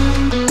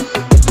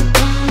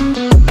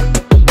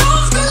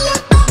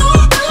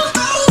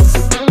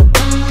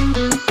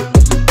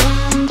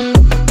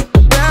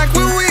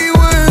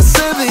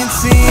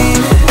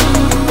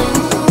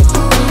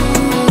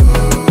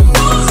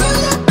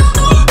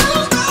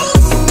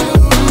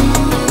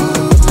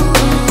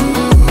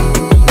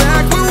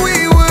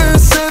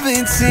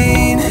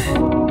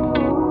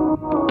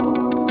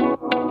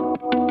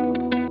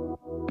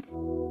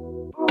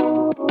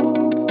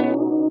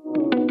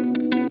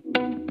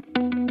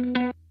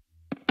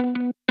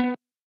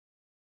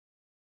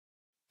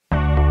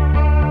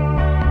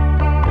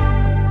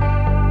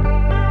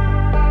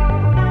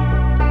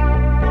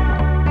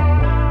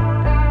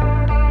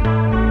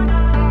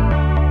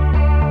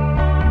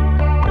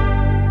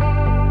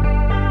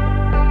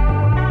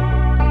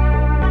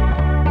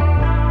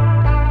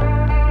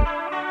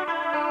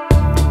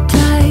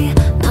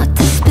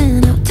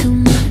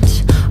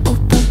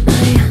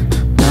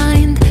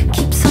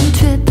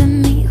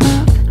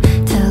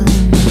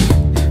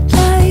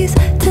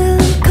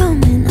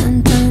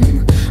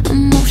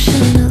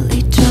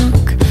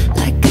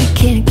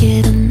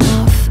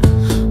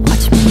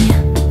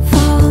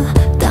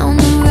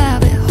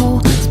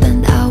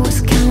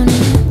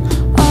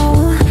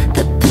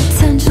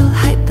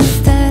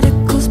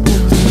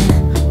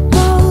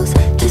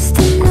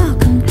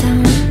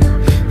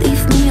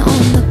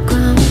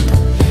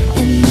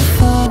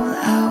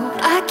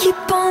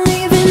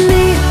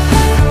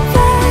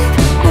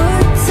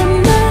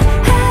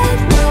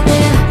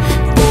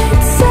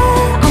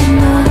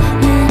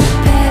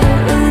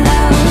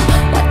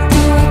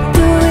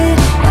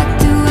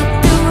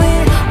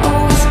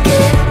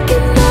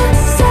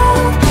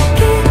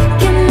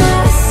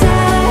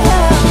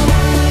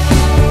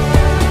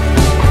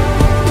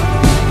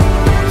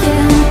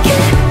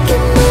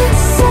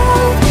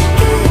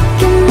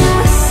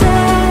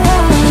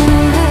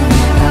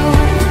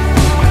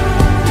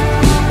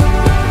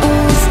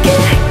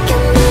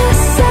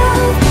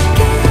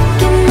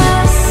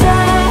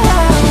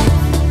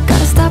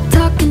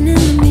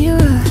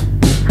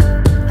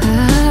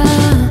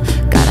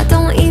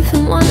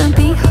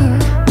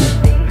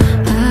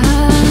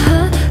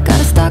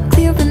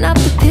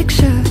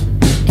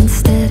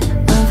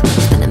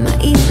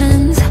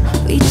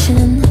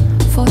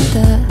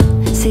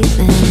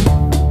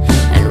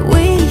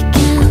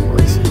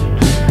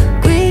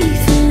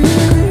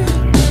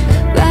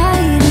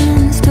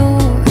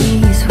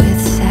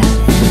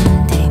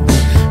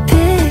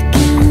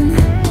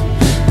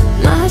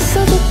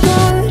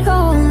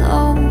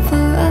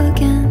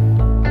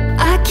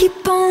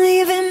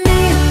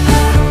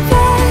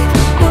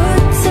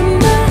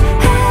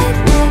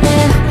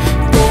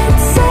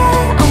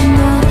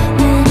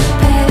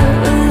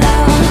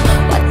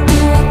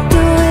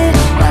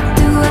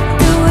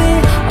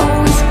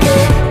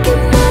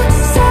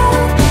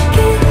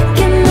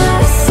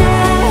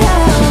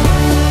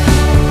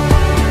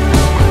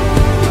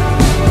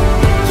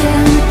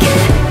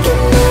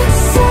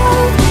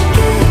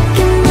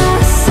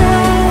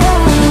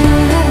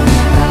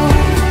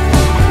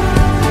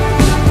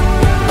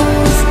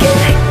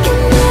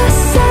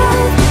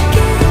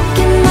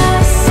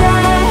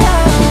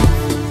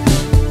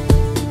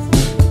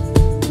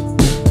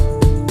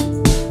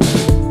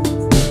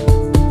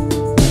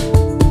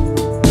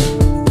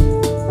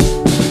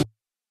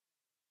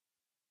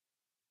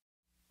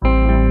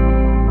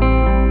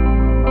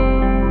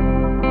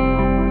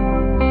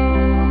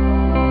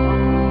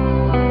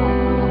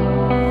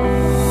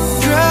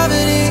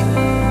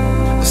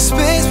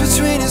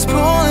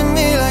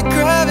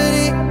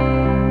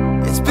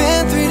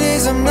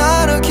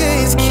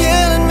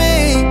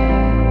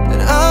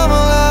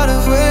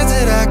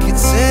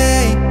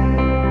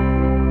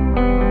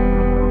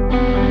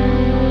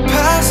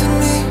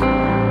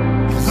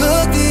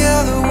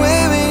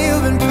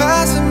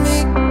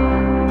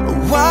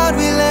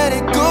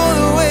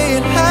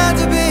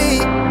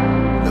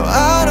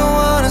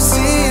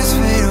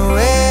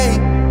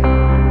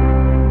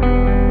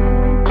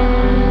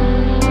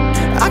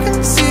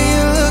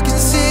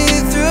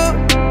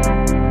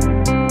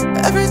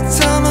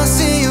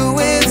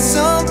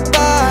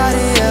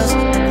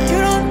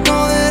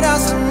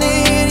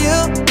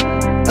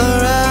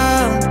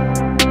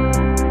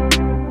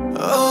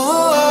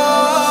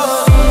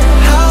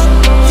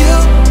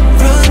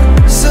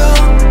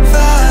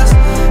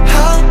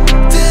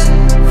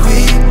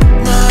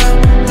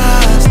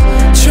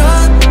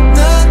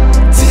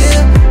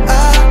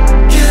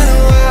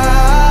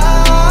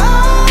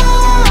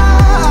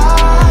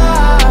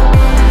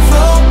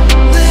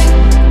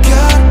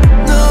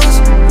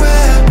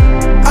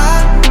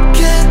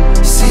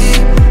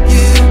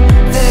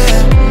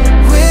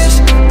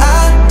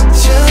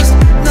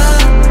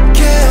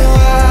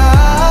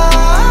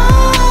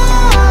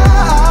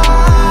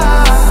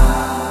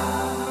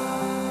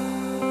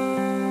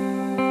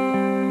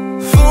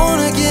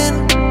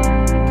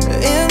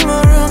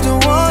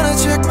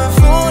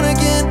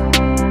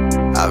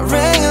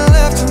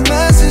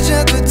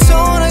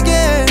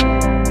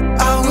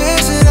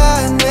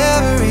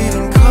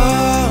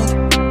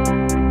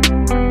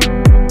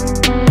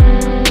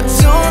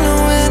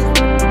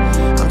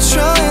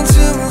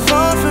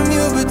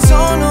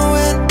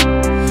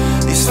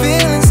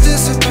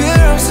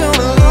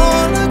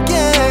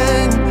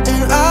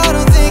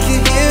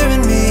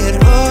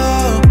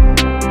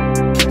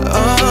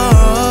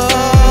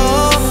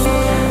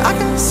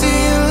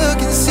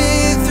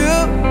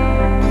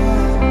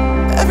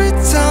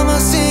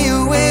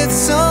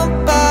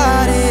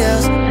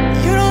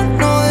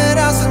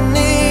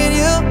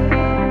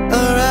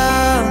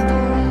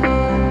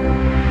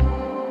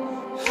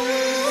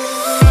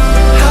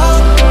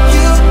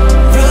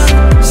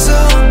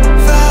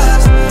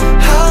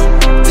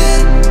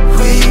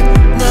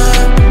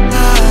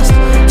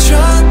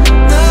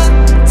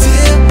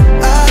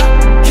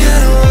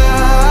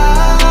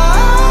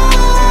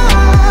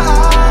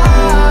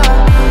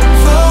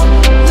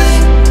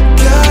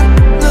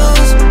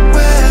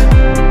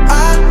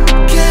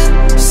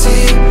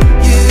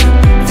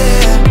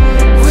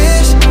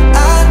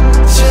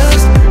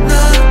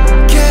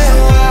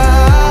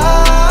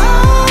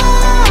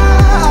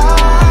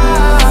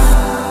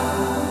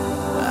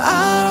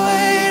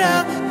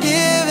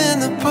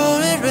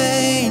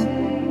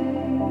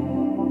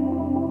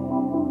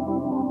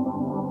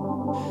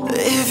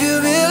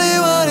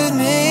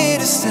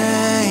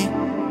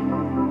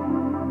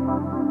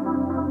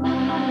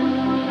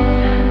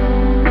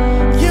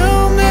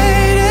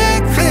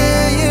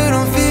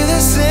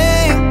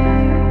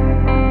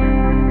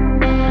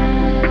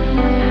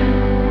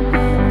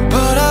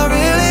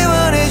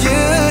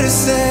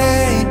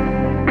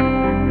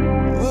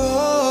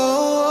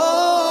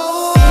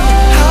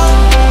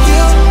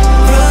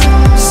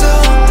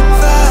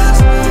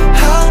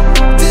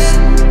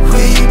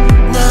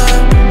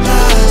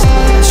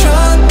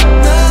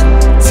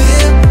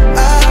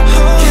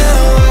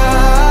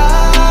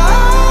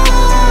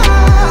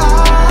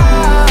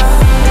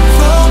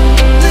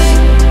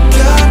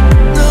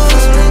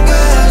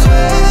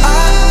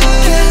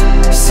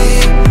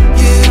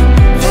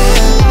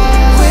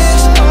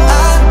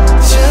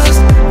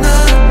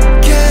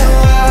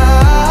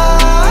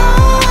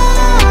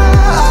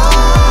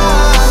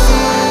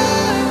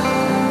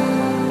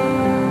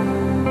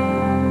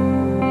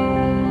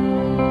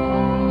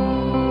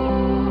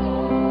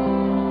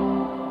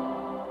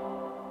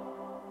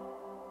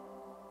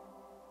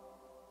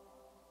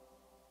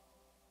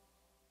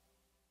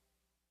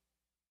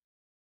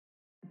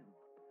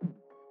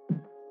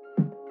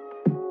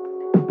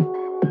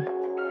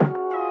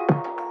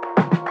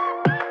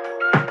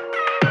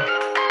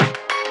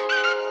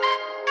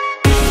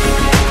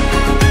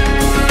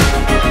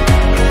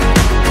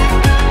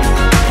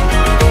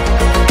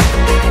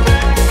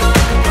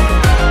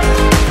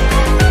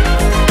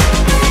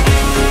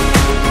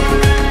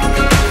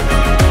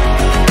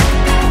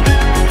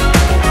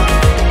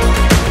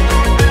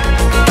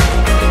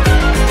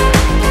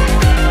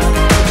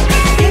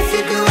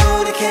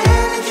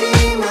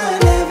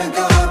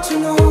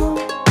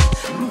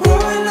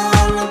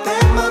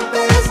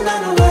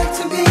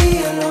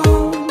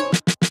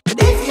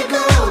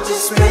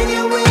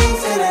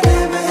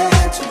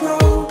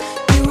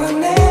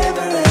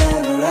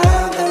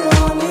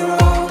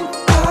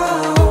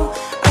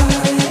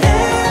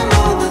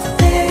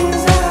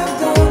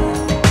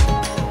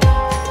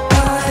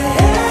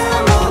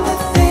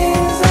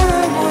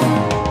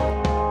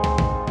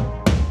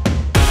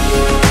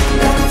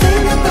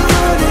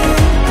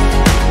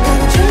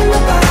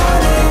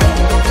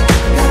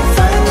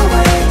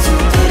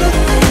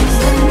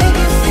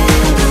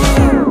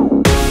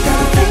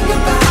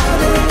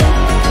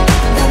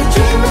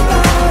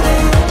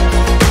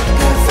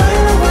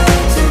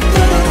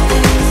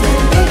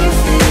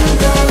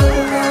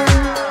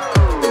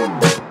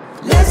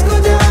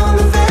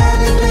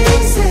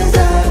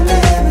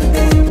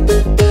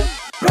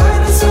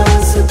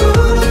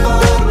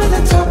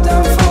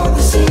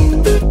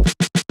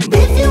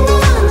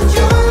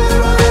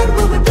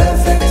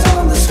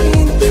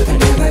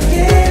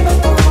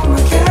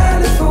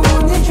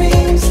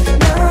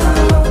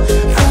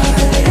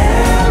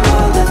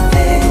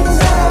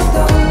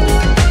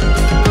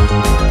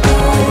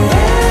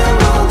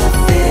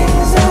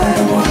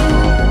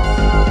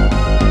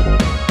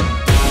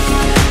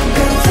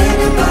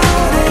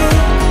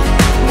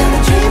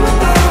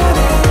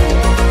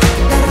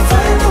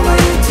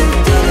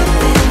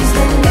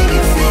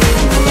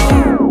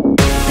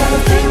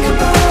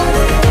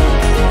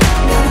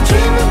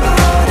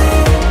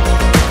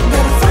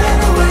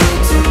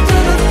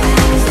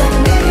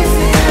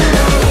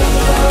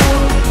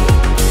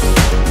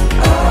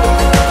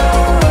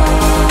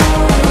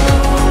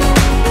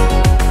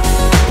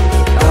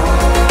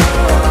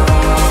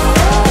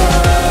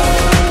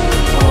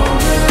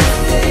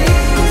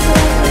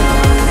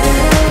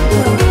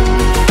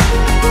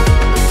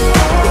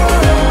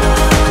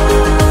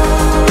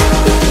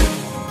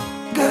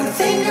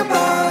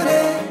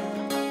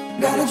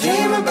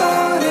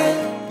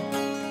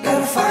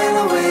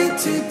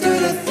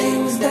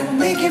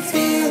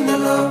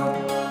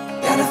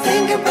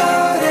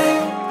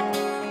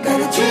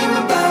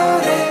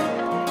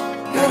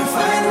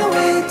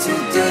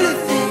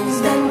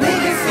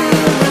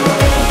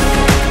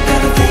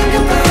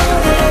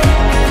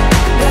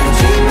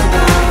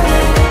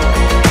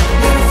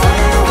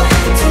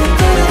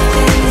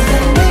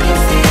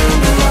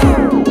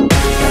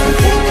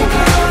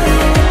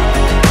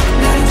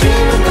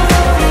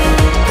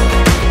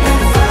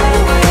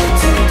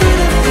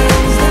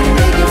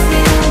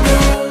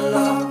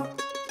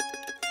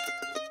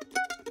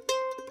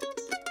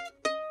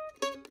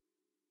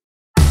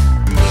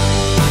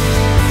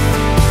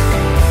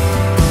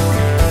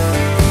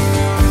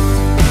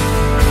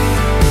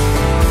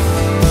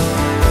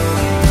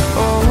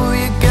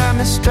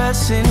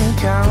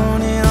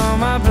 counting all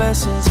my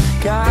blessings.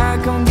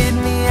 God, come get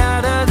me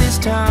out of this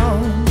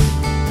town.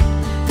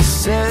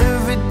 'Cause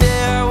every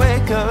day I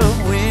wake up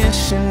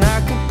wishing I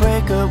could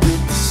break up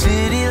with the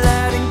city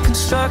light and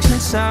construction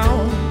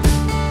sound.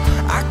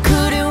 I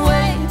couldn't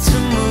wait to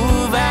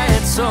move, I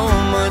had so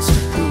much to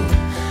prove.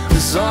 It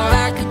was all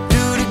I could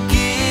do to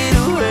get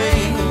away.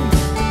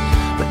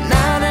 But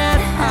now that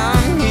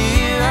I'm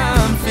here,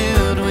 I'm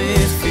filled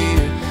with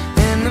fear.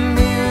 In the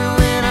mirror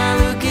when I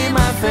look at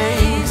my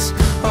face,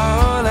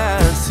 all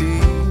I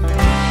see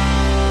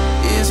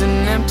is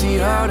an empty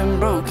heart and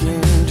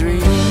broken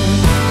dreams.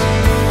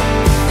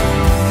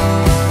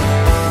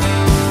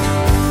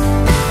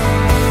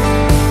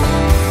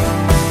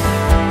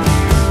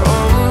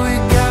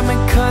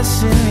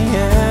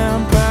 Yeah,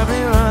 I'm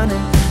probably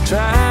running,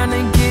 trying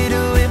to get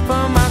away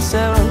from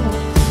myself.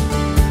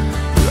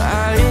 Do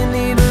I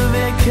need a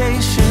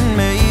vacation,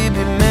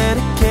 maybe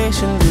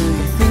medication? Do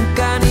you think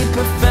I need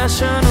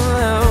professional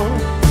help?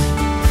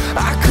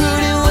 I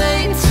couldn't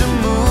wait to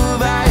move,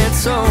 I had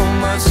so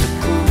much to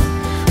prove.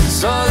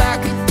 It's all I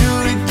could do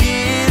to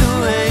get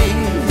away.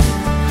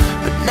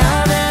 But now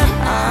that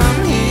I'm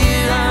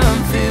here, I'm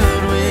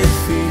filled with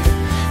fear.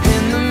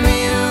 In the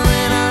mirror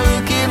when I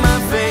look at my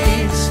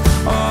face,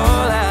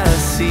 all I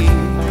see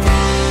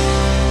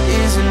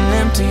is an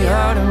empty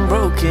heart and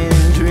broken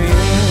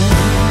dreams.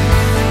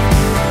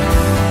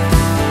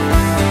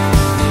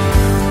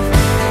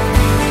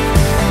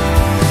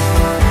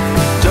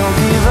 Don't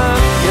give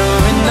up,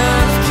 you're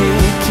enough,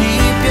 kid.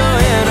 Keep your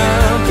head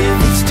up. If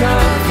it's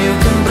tough, you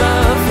can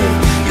bluff it.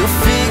 You'll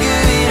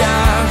figure it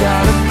out.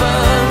 Got a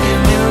bug,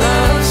 give me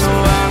love, so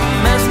I don't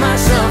mess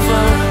myself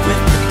up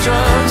with the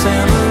drugs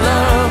and the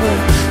lover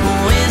who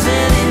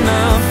isn't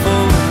enough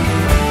for me.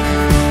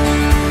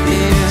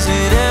 Is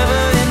it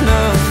ever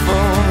enough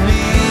for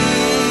me?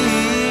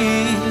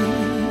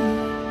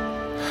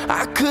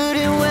 I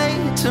couldn't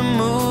wait to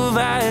move,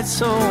 I had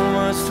so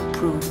much to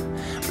prove.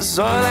 It was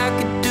all I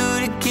could do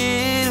to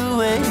get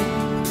away.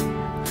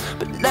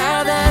 But now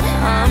that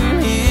I'm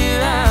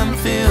here, I'm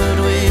filled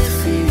with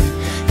fear.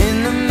 In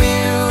the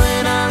mirror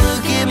when I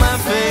look at my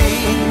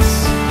face,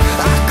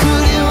 I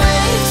couldn't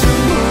wait to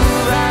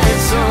move, I had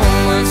so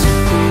much to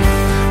prove.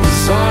 It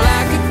was all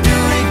I could do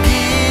to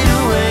get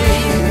away.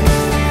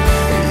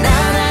 And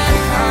now that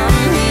I'm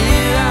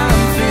here,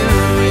 I'm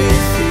filled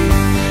with fear.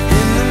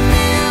 In the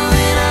mirror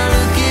when I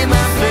look at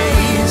my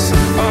face,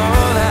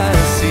 all I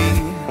see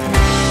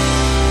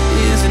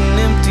is an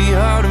empty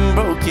heart and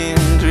broken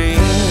dreams.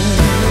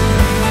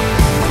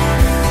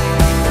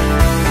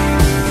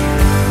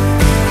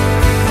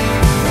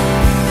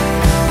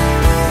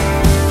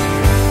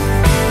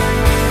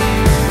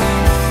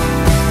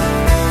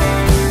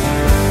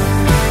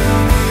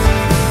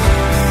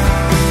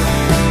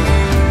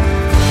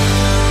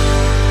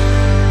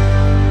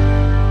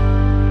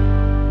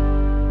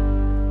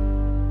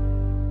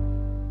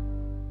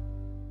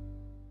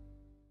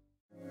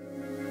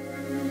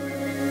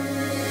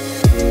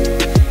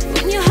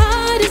 When your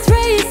heart is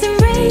racing,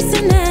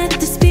 racing at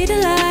the speed of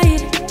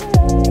light,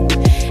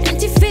 and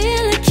you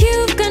feel like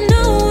you've got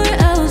nowhere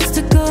else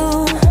to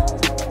go.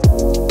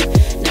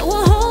 Now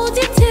I'll hold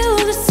you till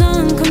the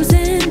sun comes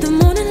in the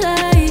morning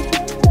light.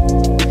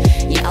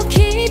 Yeah, I'll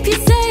keep you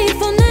safe,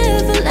 I'll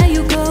never let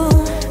you go.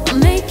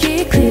 I'll make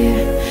it clear,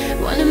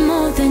 wanting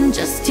more than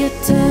just your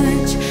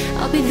touch.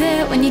 I'll be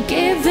there when you're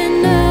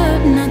giving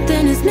up,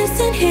 nothing is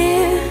missing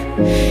here.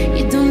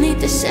 You don't need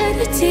to shed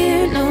a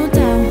tear, no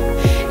doubt.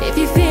 If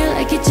you feel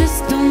like you just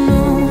don't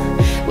know,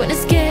 when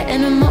it's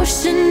getting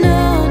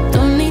emotional,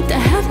 don't need to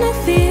have no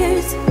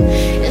fears,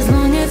 as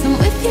long as I'm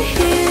with you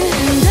here.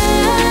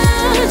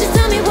 And just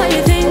tell me what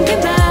you think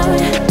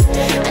about.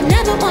 I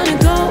never wanna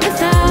go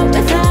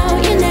without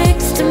you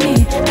next to me.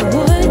 I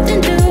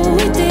wouldn't do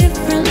it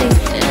differently.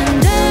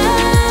 And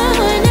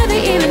I never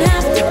even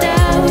have to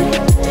doubt.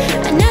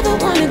 I never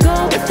wanna go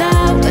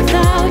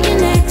without you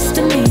next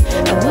to me.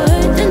 I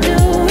wouldn't do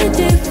it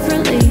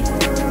differently.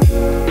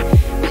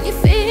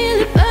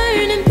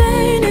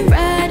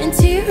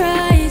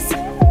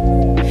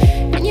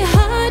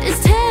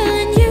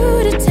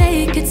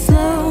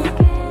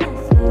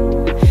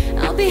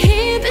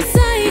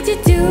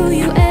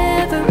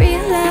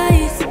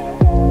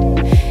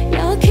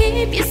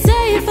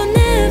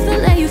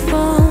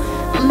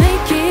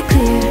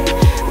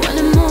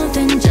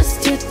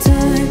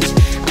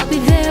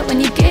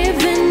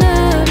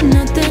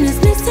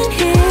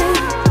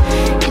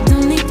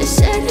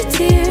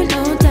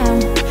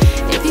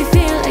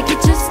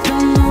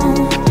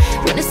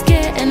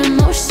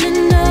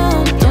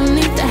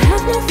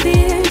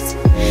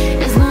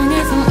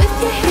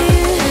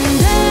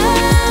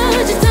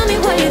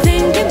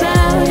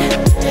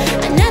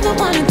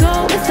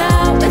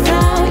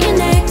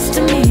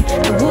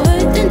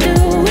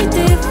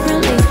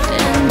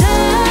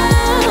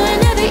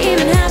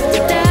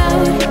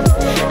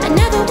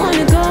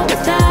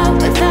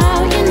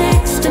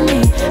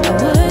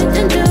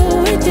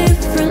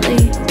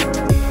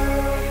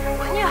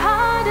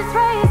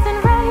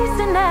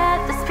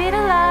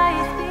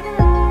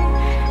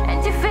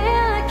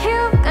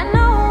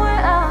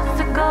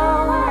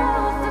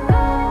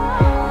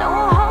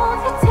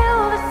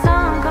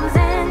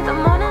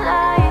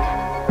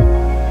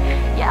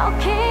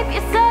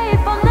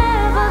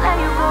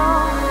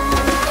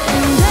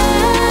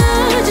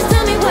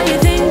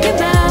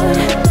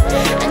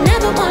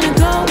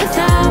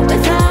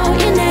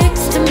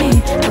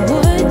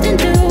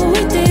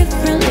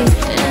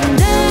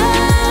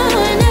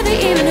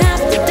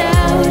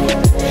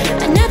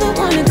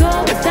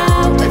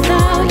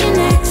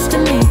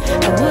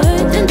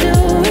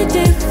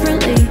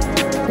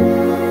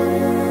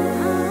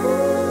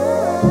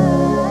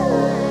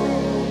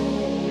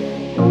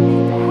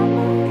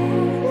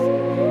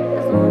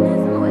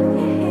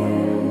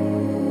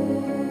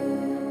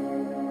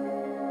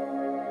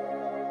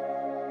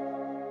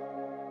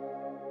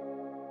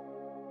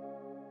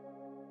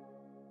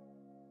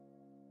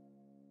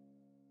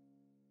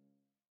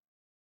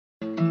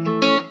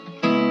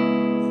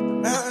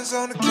 mountains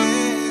on the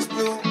canvas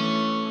blue.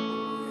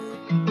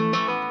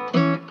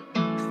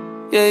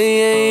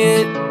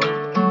 Yeah.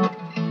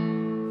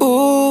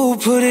 Ooh,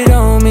 put it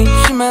on me.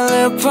 She my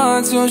little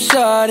pontoon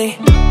shawty.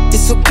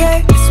 It's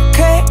okay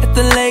at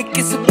the lake,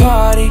 it's a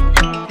party.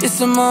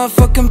 It's a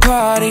motherfucking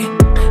party,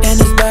 and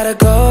it's about to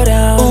go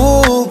down.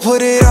 Ooh,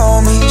 put it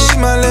on me. She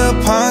my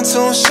little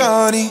pontoon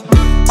shawty.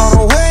 On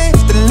the way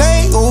to the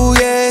lake, ooh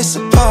yeah, it's a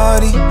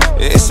party.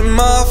 It's a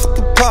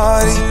motherfucking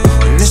party,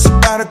 and it's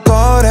about to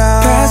go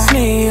down. Pass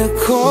me a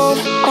cold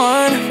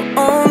one, we're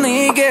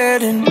only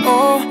getting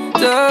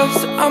older,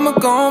 so I'ma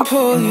gon'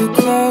 pull you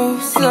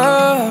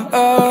closer,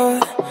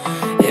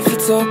 if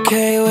it's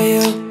okay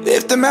with you.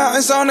 If the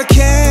mountains on the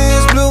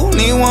canvas blue,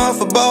 need one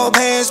for both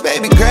hands,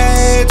 baby,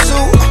 grab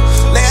two.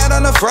 Lay out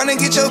on the front and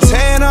get your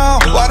tan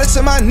on. Water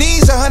to my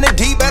knees, 100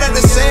 deep out of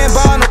the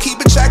sandbar. No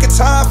keeping track of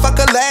time, fuck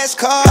a last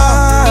call.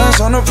 Eyes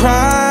on the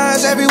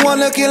prize, everyone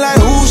looking like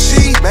who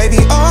she? Maybe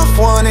off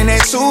one in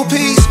that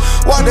two-piece.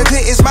 Water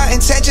pit is my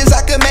intentions,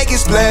 I could make it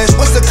splash.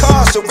 What's the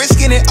cost of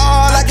risking it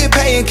all? I can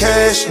pay in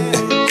cash.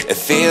 It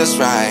feels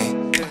right.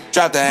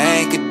 Drop the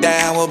anchor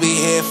down, we'll be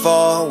here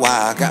for a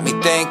while. Got me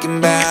thinking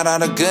about all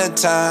the good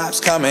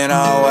times coming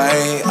our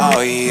way,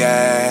 oh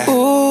yeah.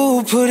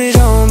 Ooh, put it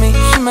on me,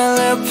 she my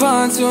little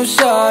pontoon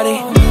shawty.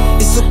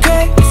 It's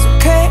okay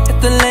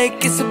at the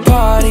lake, it's a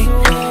party.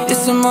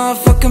 It's a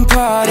motherfucking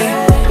party,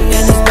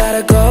 and it's about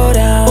to go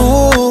down.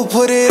 Ooh,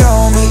 put it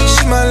on me,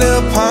 she my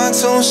little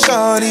pontoon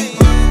shawty.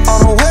 On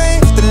the way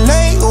to the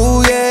lake,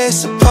 ooh yeah,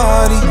 it's a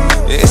party.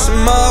 It's a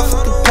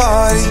motherfucking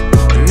party,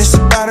 and it's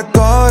about to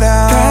go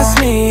down. Pass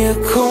me a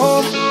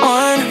cold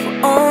one,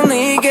 we're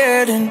only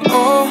getting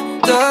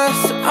older,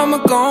 so I'ma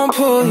gon'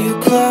 pull you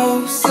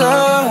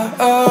closer,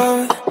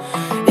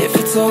 if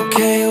it's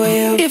okay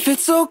with you. If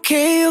it's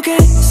okay, you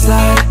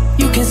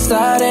can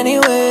slide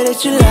anywhere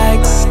that you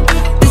like.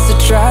 This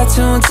a try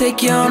to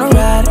take you on a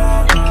ride,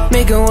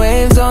 making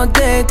waves all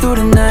day through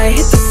the night.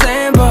 Hit the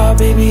sandbar,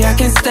 baby, I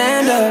can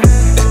stand up.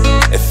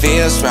 It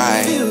feels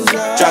right.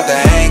 Drop the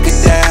anchor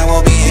down,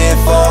 we'll be here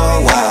for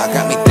a while.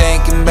 Got me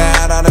thinking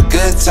about all the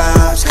good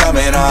times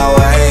coming our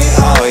way,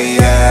 oh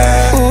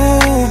yeah.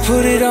 Ooh,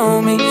 put it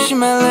on me, she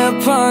my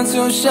little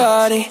pontoon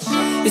shawty.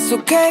 It's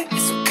okay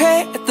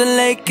at the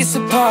lake, it's a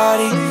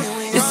party.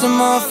 It's a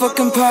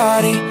motherfucking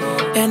party,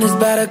 and it's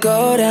about to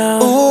go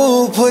down.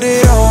 Ooh, put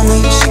it on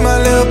me, she my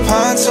little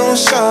pontoon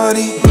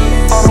shawty.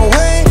 On the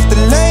way to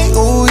the lake,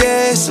 ooh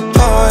yeah, it's a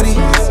party.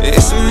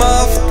 It's a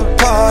motherfucking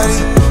party,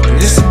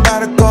 and it's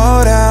about to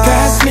go down.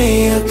 Pass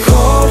me a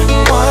cold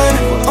one,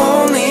 we're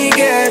only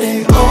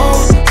getting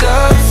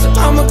older, so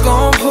I'ma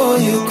gon' pull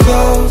you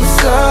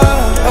closer,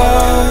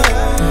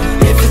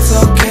 if it's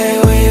okay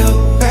with you.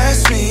 Pass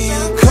me a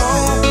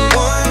cold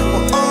one,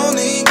 we're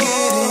only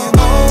getting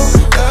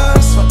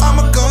older, so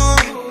I'ma go.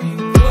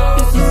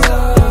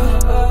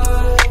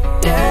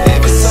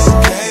 If it's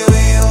okay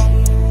with you.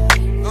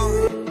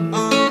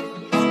 On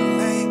the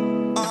lake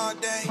all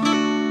day,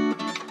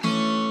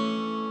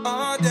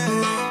 all day.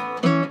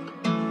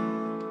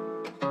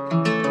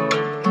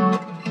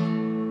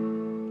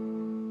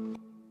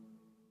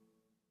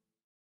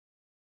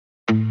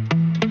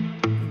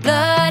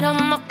 Blood on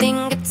my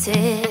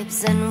fingertips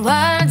and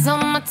words on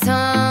my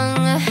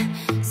tongue.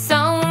 So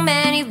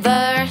many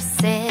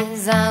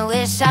verses I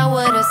wish I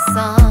would've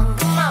sung.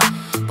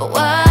 But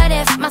what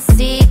if my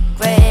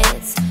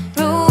secrets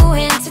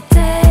ruined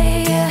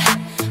today?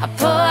 I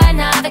pour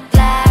another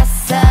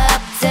glass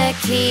up to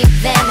keep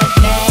them at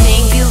bay.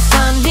 Think you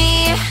found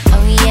me?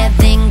 Oh yeah,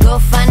 then go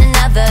find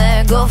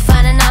another. Go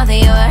find another,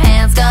 your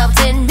hands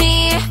sculpted me.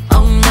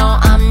 Oh no,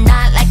 I'm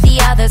not like the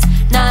others,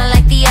 not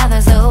like the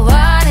others. The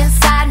world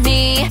inside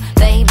me,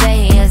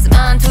 baby, is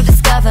mine to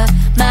discover,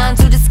 mine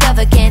to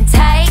discover. Can't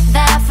take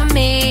that from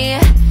me.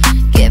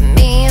 Give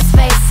me a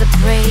space to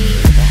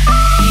breathe.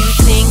 You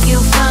think you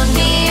found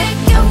me?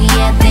 Oh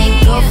yeah, then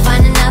go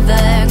find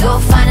another. Go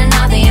find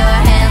another, your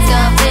hands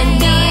sculpted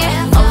me.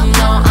 Oh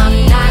no, I'm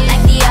not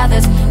like the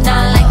others,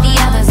 not like the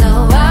others. The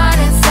world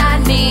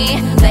inside me,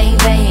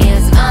 baby,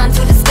 is mine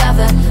to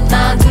discover,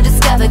 mine to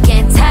discover.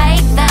 Can't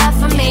take that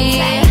from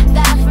me.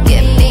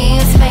 Give me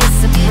a space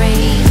to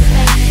breathe.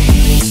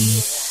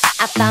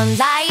 I found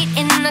light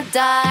in the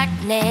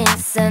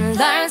darkness and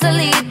learned to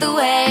lead the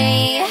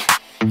way.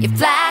 Your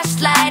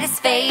flashlight is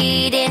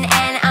fading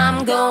and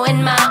I'm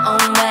going my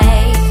own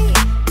way.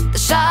 The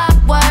sharp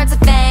words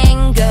of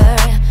anger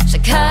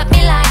should cut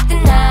me like the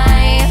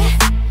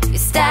knife. You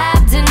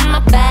stabbed in my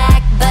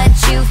back, but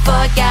you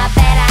forgot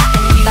that I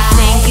can fight. You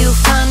think you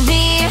found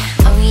me?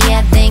 Oh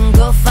yeah, then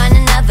go find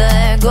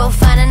another. Go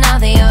find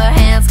another, your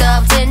hands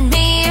sculpted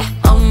me.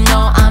 Oh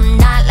no, I'm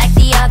not like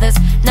the others,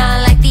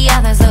 not like the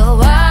others. The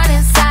world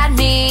inside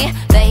me,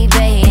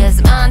 baby,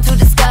 is mine to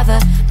discover,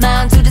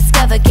 mine to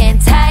discover.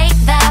 Can't take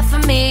that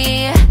from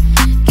me.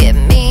 Give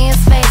me a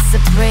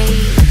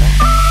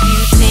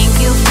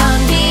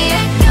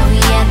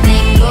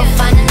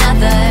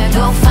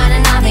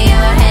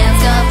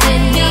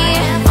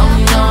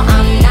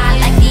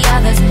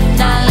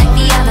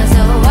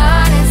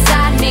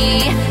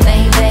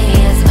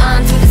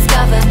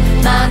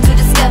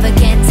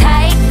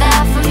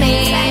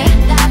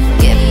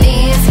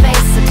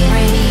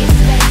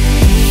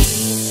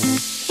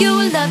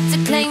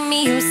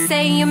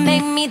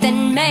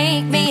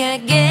me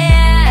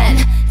again.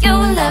 You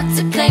love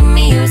to play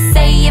me, you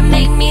say you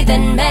make me,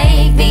 then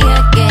make me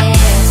again.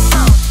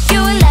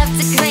 You love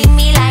to claim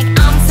me like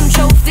I'm some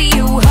trophy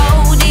you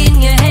hold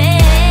in your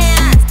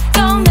hands.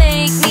 Don't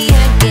make me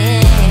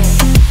again,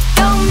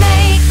 don't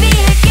make me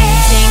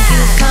again. Think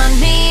you caught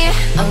me?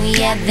 Oh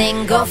yeah,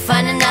 then go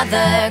find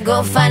another,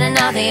 go find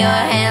another.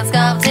 Your hands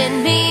sculpted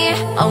me.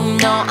 Oh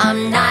no,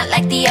 I'm not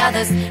like the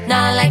others,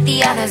 not like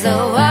the others. The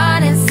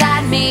one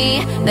inside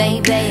me,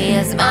 baby,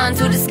 is mine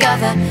to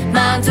discover,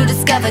 mine to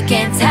discover.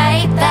 Can't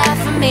take that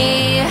from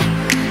me.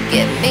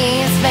 Give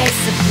me a space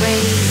to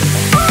breathe.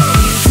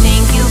 You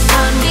think you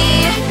found me?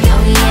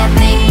 Oh yeah,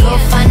 then go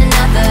find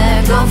another,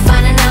 go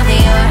find another.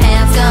 Your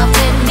hands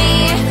sculpted me.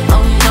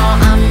 Oh no,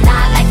 I'm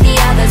not like the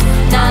others,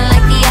 not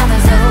like the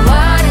others. The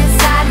one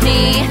inside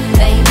me,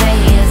 baby,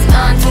 is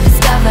mine to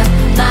discover,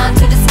 mine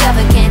to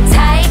discover. Can't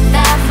take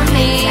that from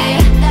me.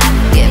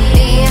 Give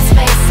me a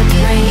space to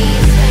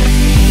breathe.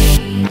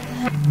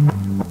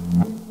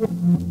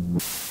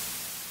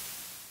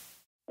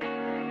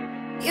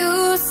 You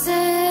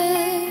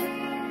said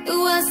it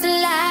was the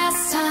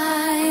last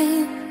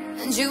time,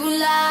 and you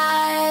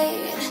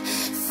lied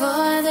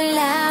for the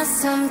last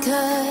time.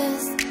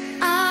 'Cause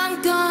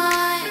I'm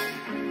gone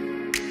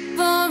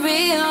for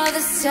real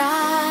this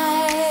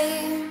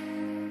time.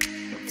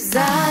 'Cause I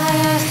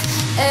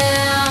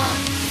am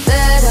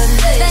better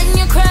than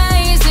you're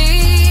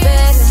crazy,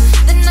 better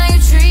than how you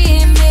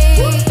treat me,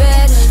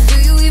 better. Do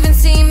you even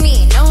see me?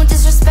 No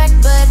disrespect,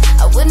 but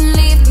I wouldn't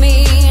leave me.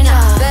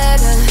 Nah,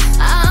 better.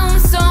 I'm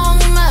so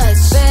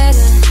much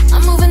better.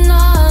 I'm moving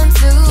on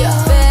to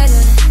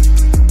better.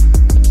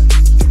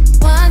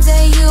 One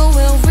day you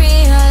will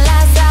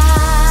realize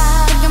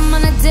I think I'm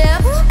on a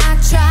dip. I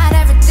tried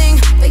everything,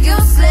 but you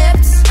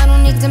slipped. I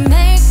don't need to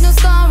make no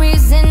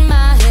stories in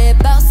my head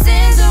about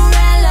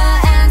Cinderella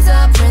and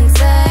a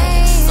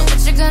princess. So what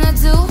you gonna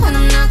do when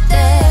I'm not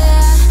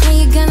there? How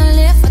you gonna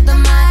live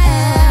without my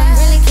hand?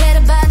 Really cared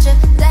about you,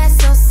 that's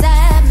so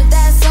sad, but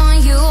that's on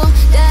you,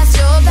 that's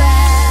your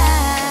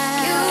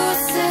bad. You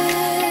say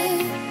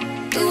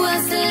it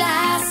was the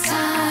last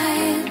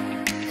time,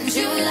 and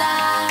you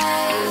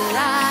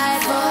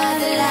lied for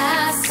the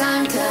last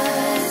time.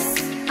 'Cause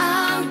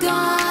I'm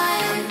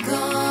gone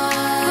for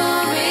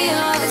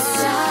real this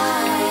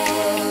time.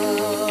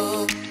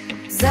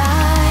 'Cause I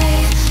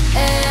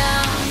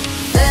am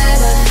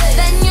better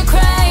than you're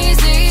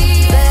crazy,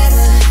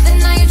 better than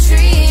how you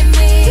treat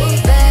me,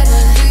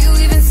 better. Do you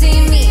even see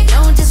me?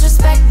 No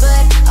disrespect,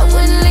 but I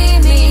wouldn't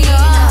leave me.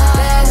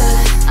 Better.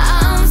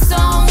 I'm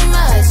so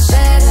much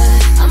better.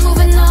 I'm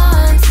moving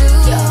on to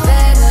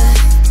better.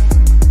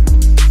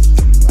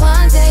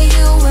 One day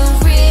you will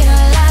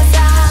realize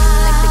I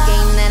like the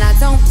game that I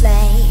don't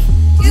play.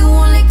 You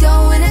only go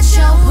when it's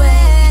your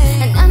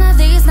way, and none of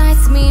these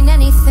nights mean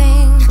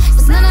anything,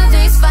 'cause none of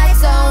these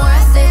fights are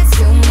worth it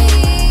to me.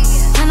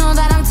 I know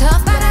that I'm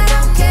tough, but I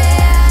don't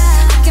care.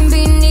 I can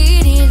be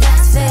needy,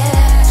 that's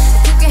fair.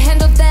 If you can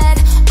handle that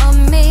on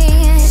me,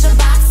 here's your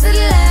box of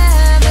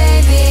love,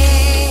 baby.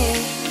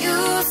 You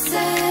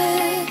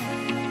said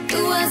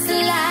it was the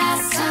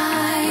last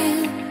time,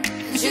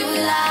 and you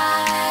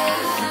lied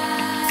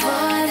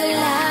for the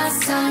last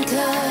time.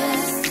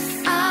 'Cause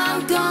I'm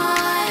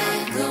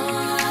gone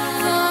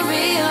for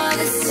real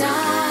this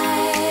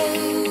time.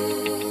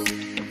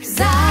 'Cause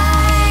I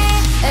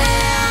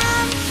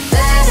am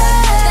better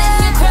than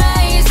you're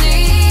crazy,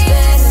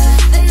 better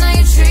than how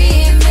you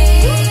treat me,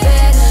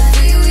 better.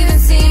 Do you even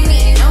see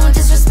me? No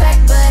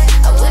disrespect, but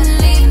I wouldn't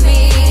leave me.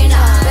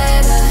 Nah,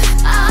 better.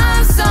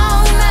 I'm so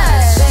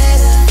much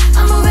better.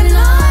 I'm moving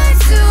on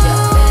to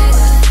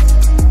better.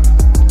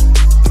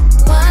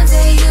 One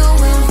day you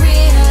will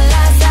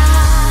realize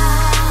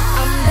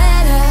I'm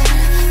better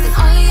than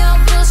all of your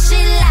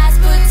bullshit lies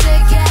put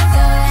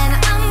together. And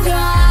I'm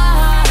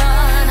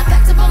gone. I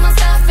packed up all my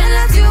stuff and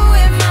left you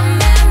in my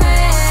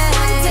memory.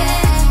 One day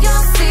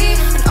you'll see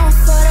an old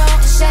photo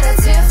and shed a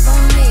tear for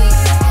me.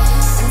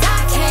 And I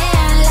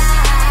can't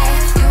lie,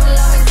 you will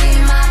always be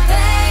my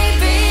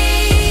baby.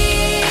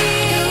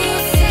 You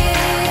said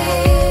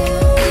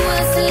it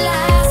was the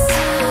last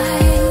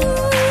time,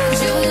 and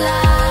you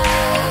lied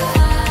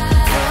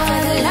for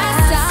the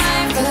last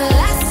time, for the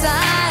last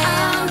time.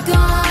 I'm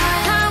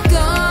gone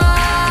for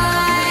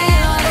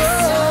real this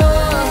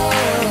time.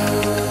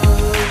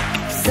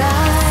 'Cause I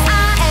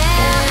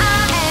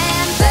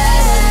am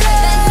better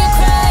than you're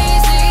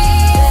crazy,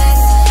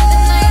 better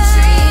than how you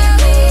treat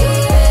me,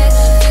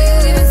 better. Do you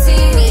even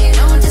see me?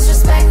 No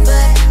disrespect,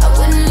 but I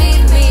wouldn't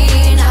leave me.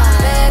 Nah,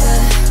 better.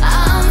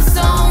 I'm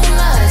so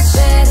much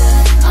better.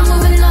 I'm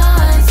moving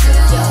on to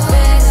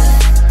better.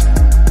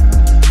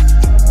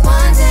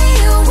 One day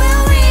you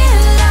will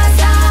realize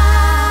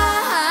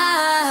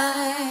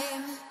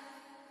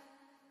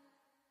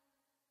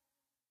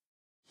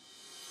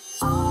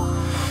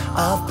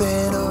I've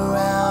been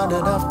around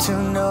enough to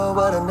know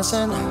what I'm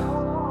missing,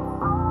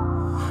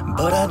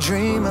 but I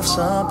dream of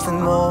something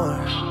more.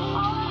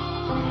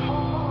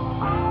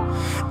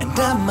 And And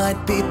I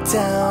might be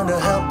down to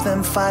help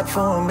them fight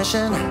for a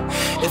mission,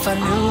 if I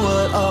knew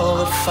what all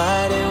the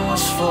fighting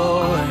was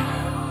for.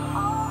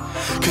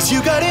 Cause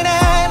you got an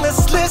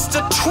endless list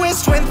of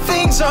twists when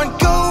things aren't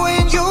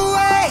going your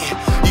way.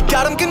 You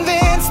got them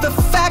convinced the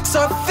facts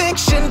are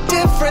fiction,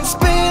 different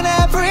spin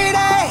every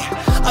day.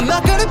 I'm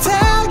not gonna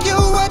tell you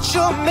what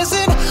you're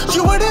missing,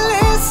 you wouldn't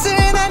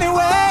listen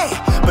anyway.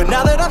 But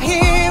now that I'm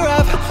here,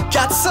 I've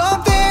got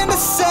something to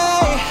say.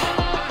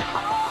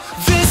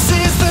 This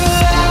is the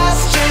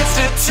last chance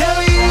to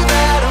tell you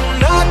that I'm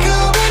not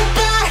coming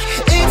back.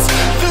 It's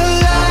the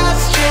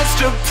last chance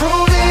to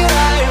prove that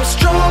I am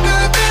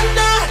stronger than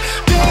that.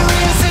 There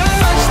isn't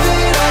much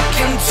that I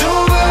can do,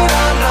 but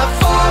I'm not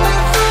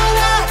falling for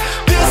that.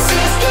 This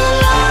is the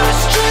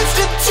last chance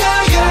to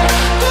tell you,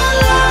 the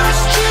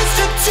last chance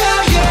to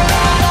tell you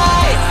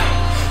that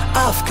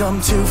I've come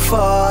too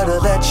far to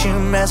let you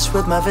mess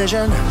with my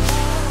vision.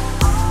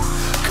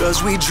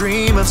 Cause we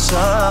dream of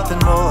something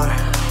more.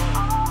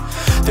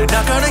 They're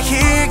not gonna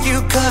hear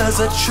you cause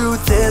the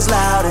truth is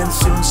loud, and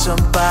soon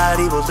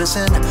somebody will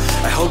listen.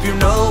 I hope you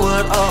know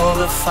what all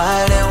the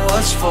fighting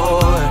was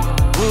for.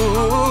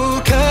 Ooh,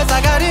 cause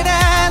I got an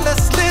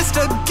endless list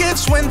of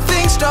gifts when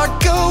things start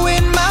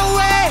going my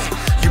way.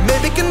 You may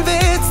be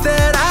convinced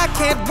that I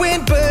can't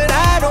win, but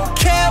I don't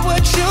care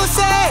what you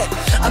say.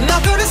 I'm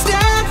not gonna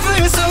stand for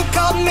your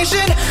so-called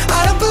mission,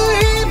 I don't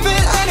believe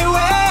it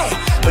anyway.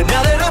 But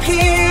now that I'm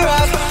here,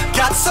 I've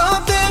got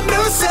something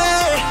to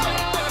say.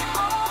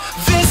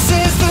 This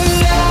is the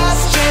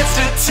last chance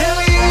to tell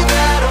you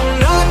that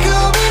I'm not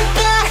coming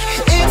back.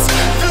 It's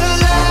the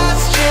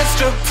last chance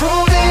to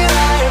prove that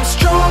I am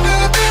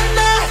stronger than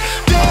that.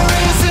 There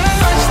isn't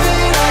much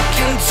that I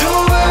can do,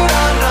 but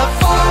I'm not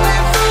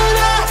falling for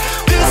that.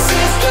 This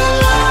is the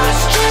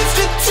last chance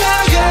to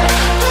tell you,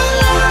 the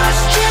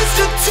last chance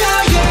to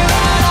tell you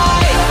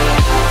that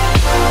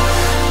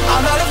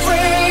I'm not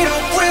afraid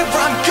of where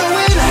I'm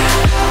going,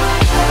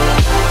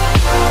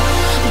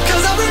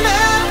 cause I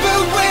remember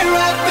where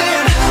I've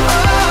been.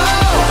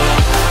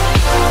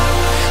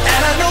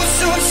 And I know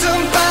soon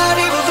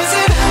somebody will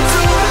listen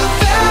to the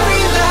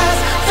very last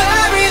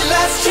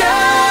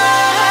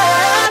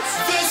chance.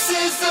 This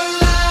is the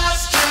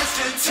last chance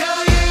to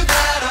tell you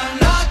that I'm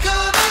not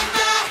coming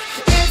back.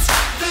 It's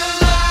the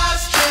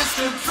last chance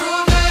to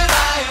prove that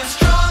I am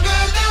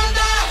stronger than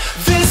that.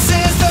 This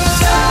is the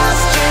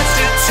last chance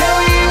to tell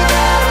you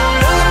that I'm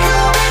not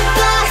coming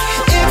back.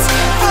 It's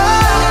the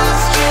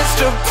last chance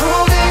to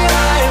prove that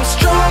I am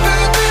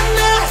stronger than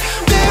that.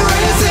 There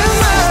isn't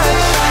much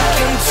that I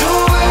can do,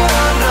 and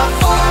I'm not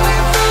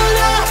falling for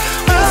that.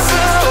 This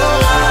is the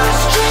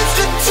last chance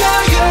to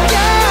tell you,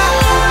 yeah,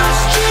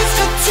 last chance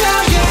to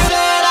tell you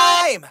that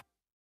I'm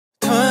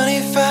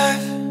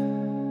 25.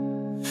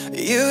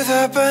 You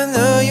thought by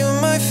now you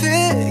might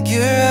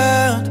figure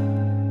out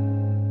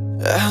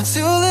how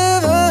to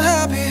live a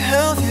happy,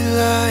 healthy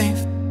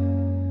life.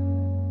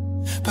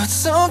 But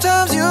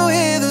sometimes you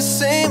hear the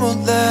same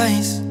old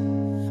lies.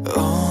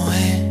 Oh,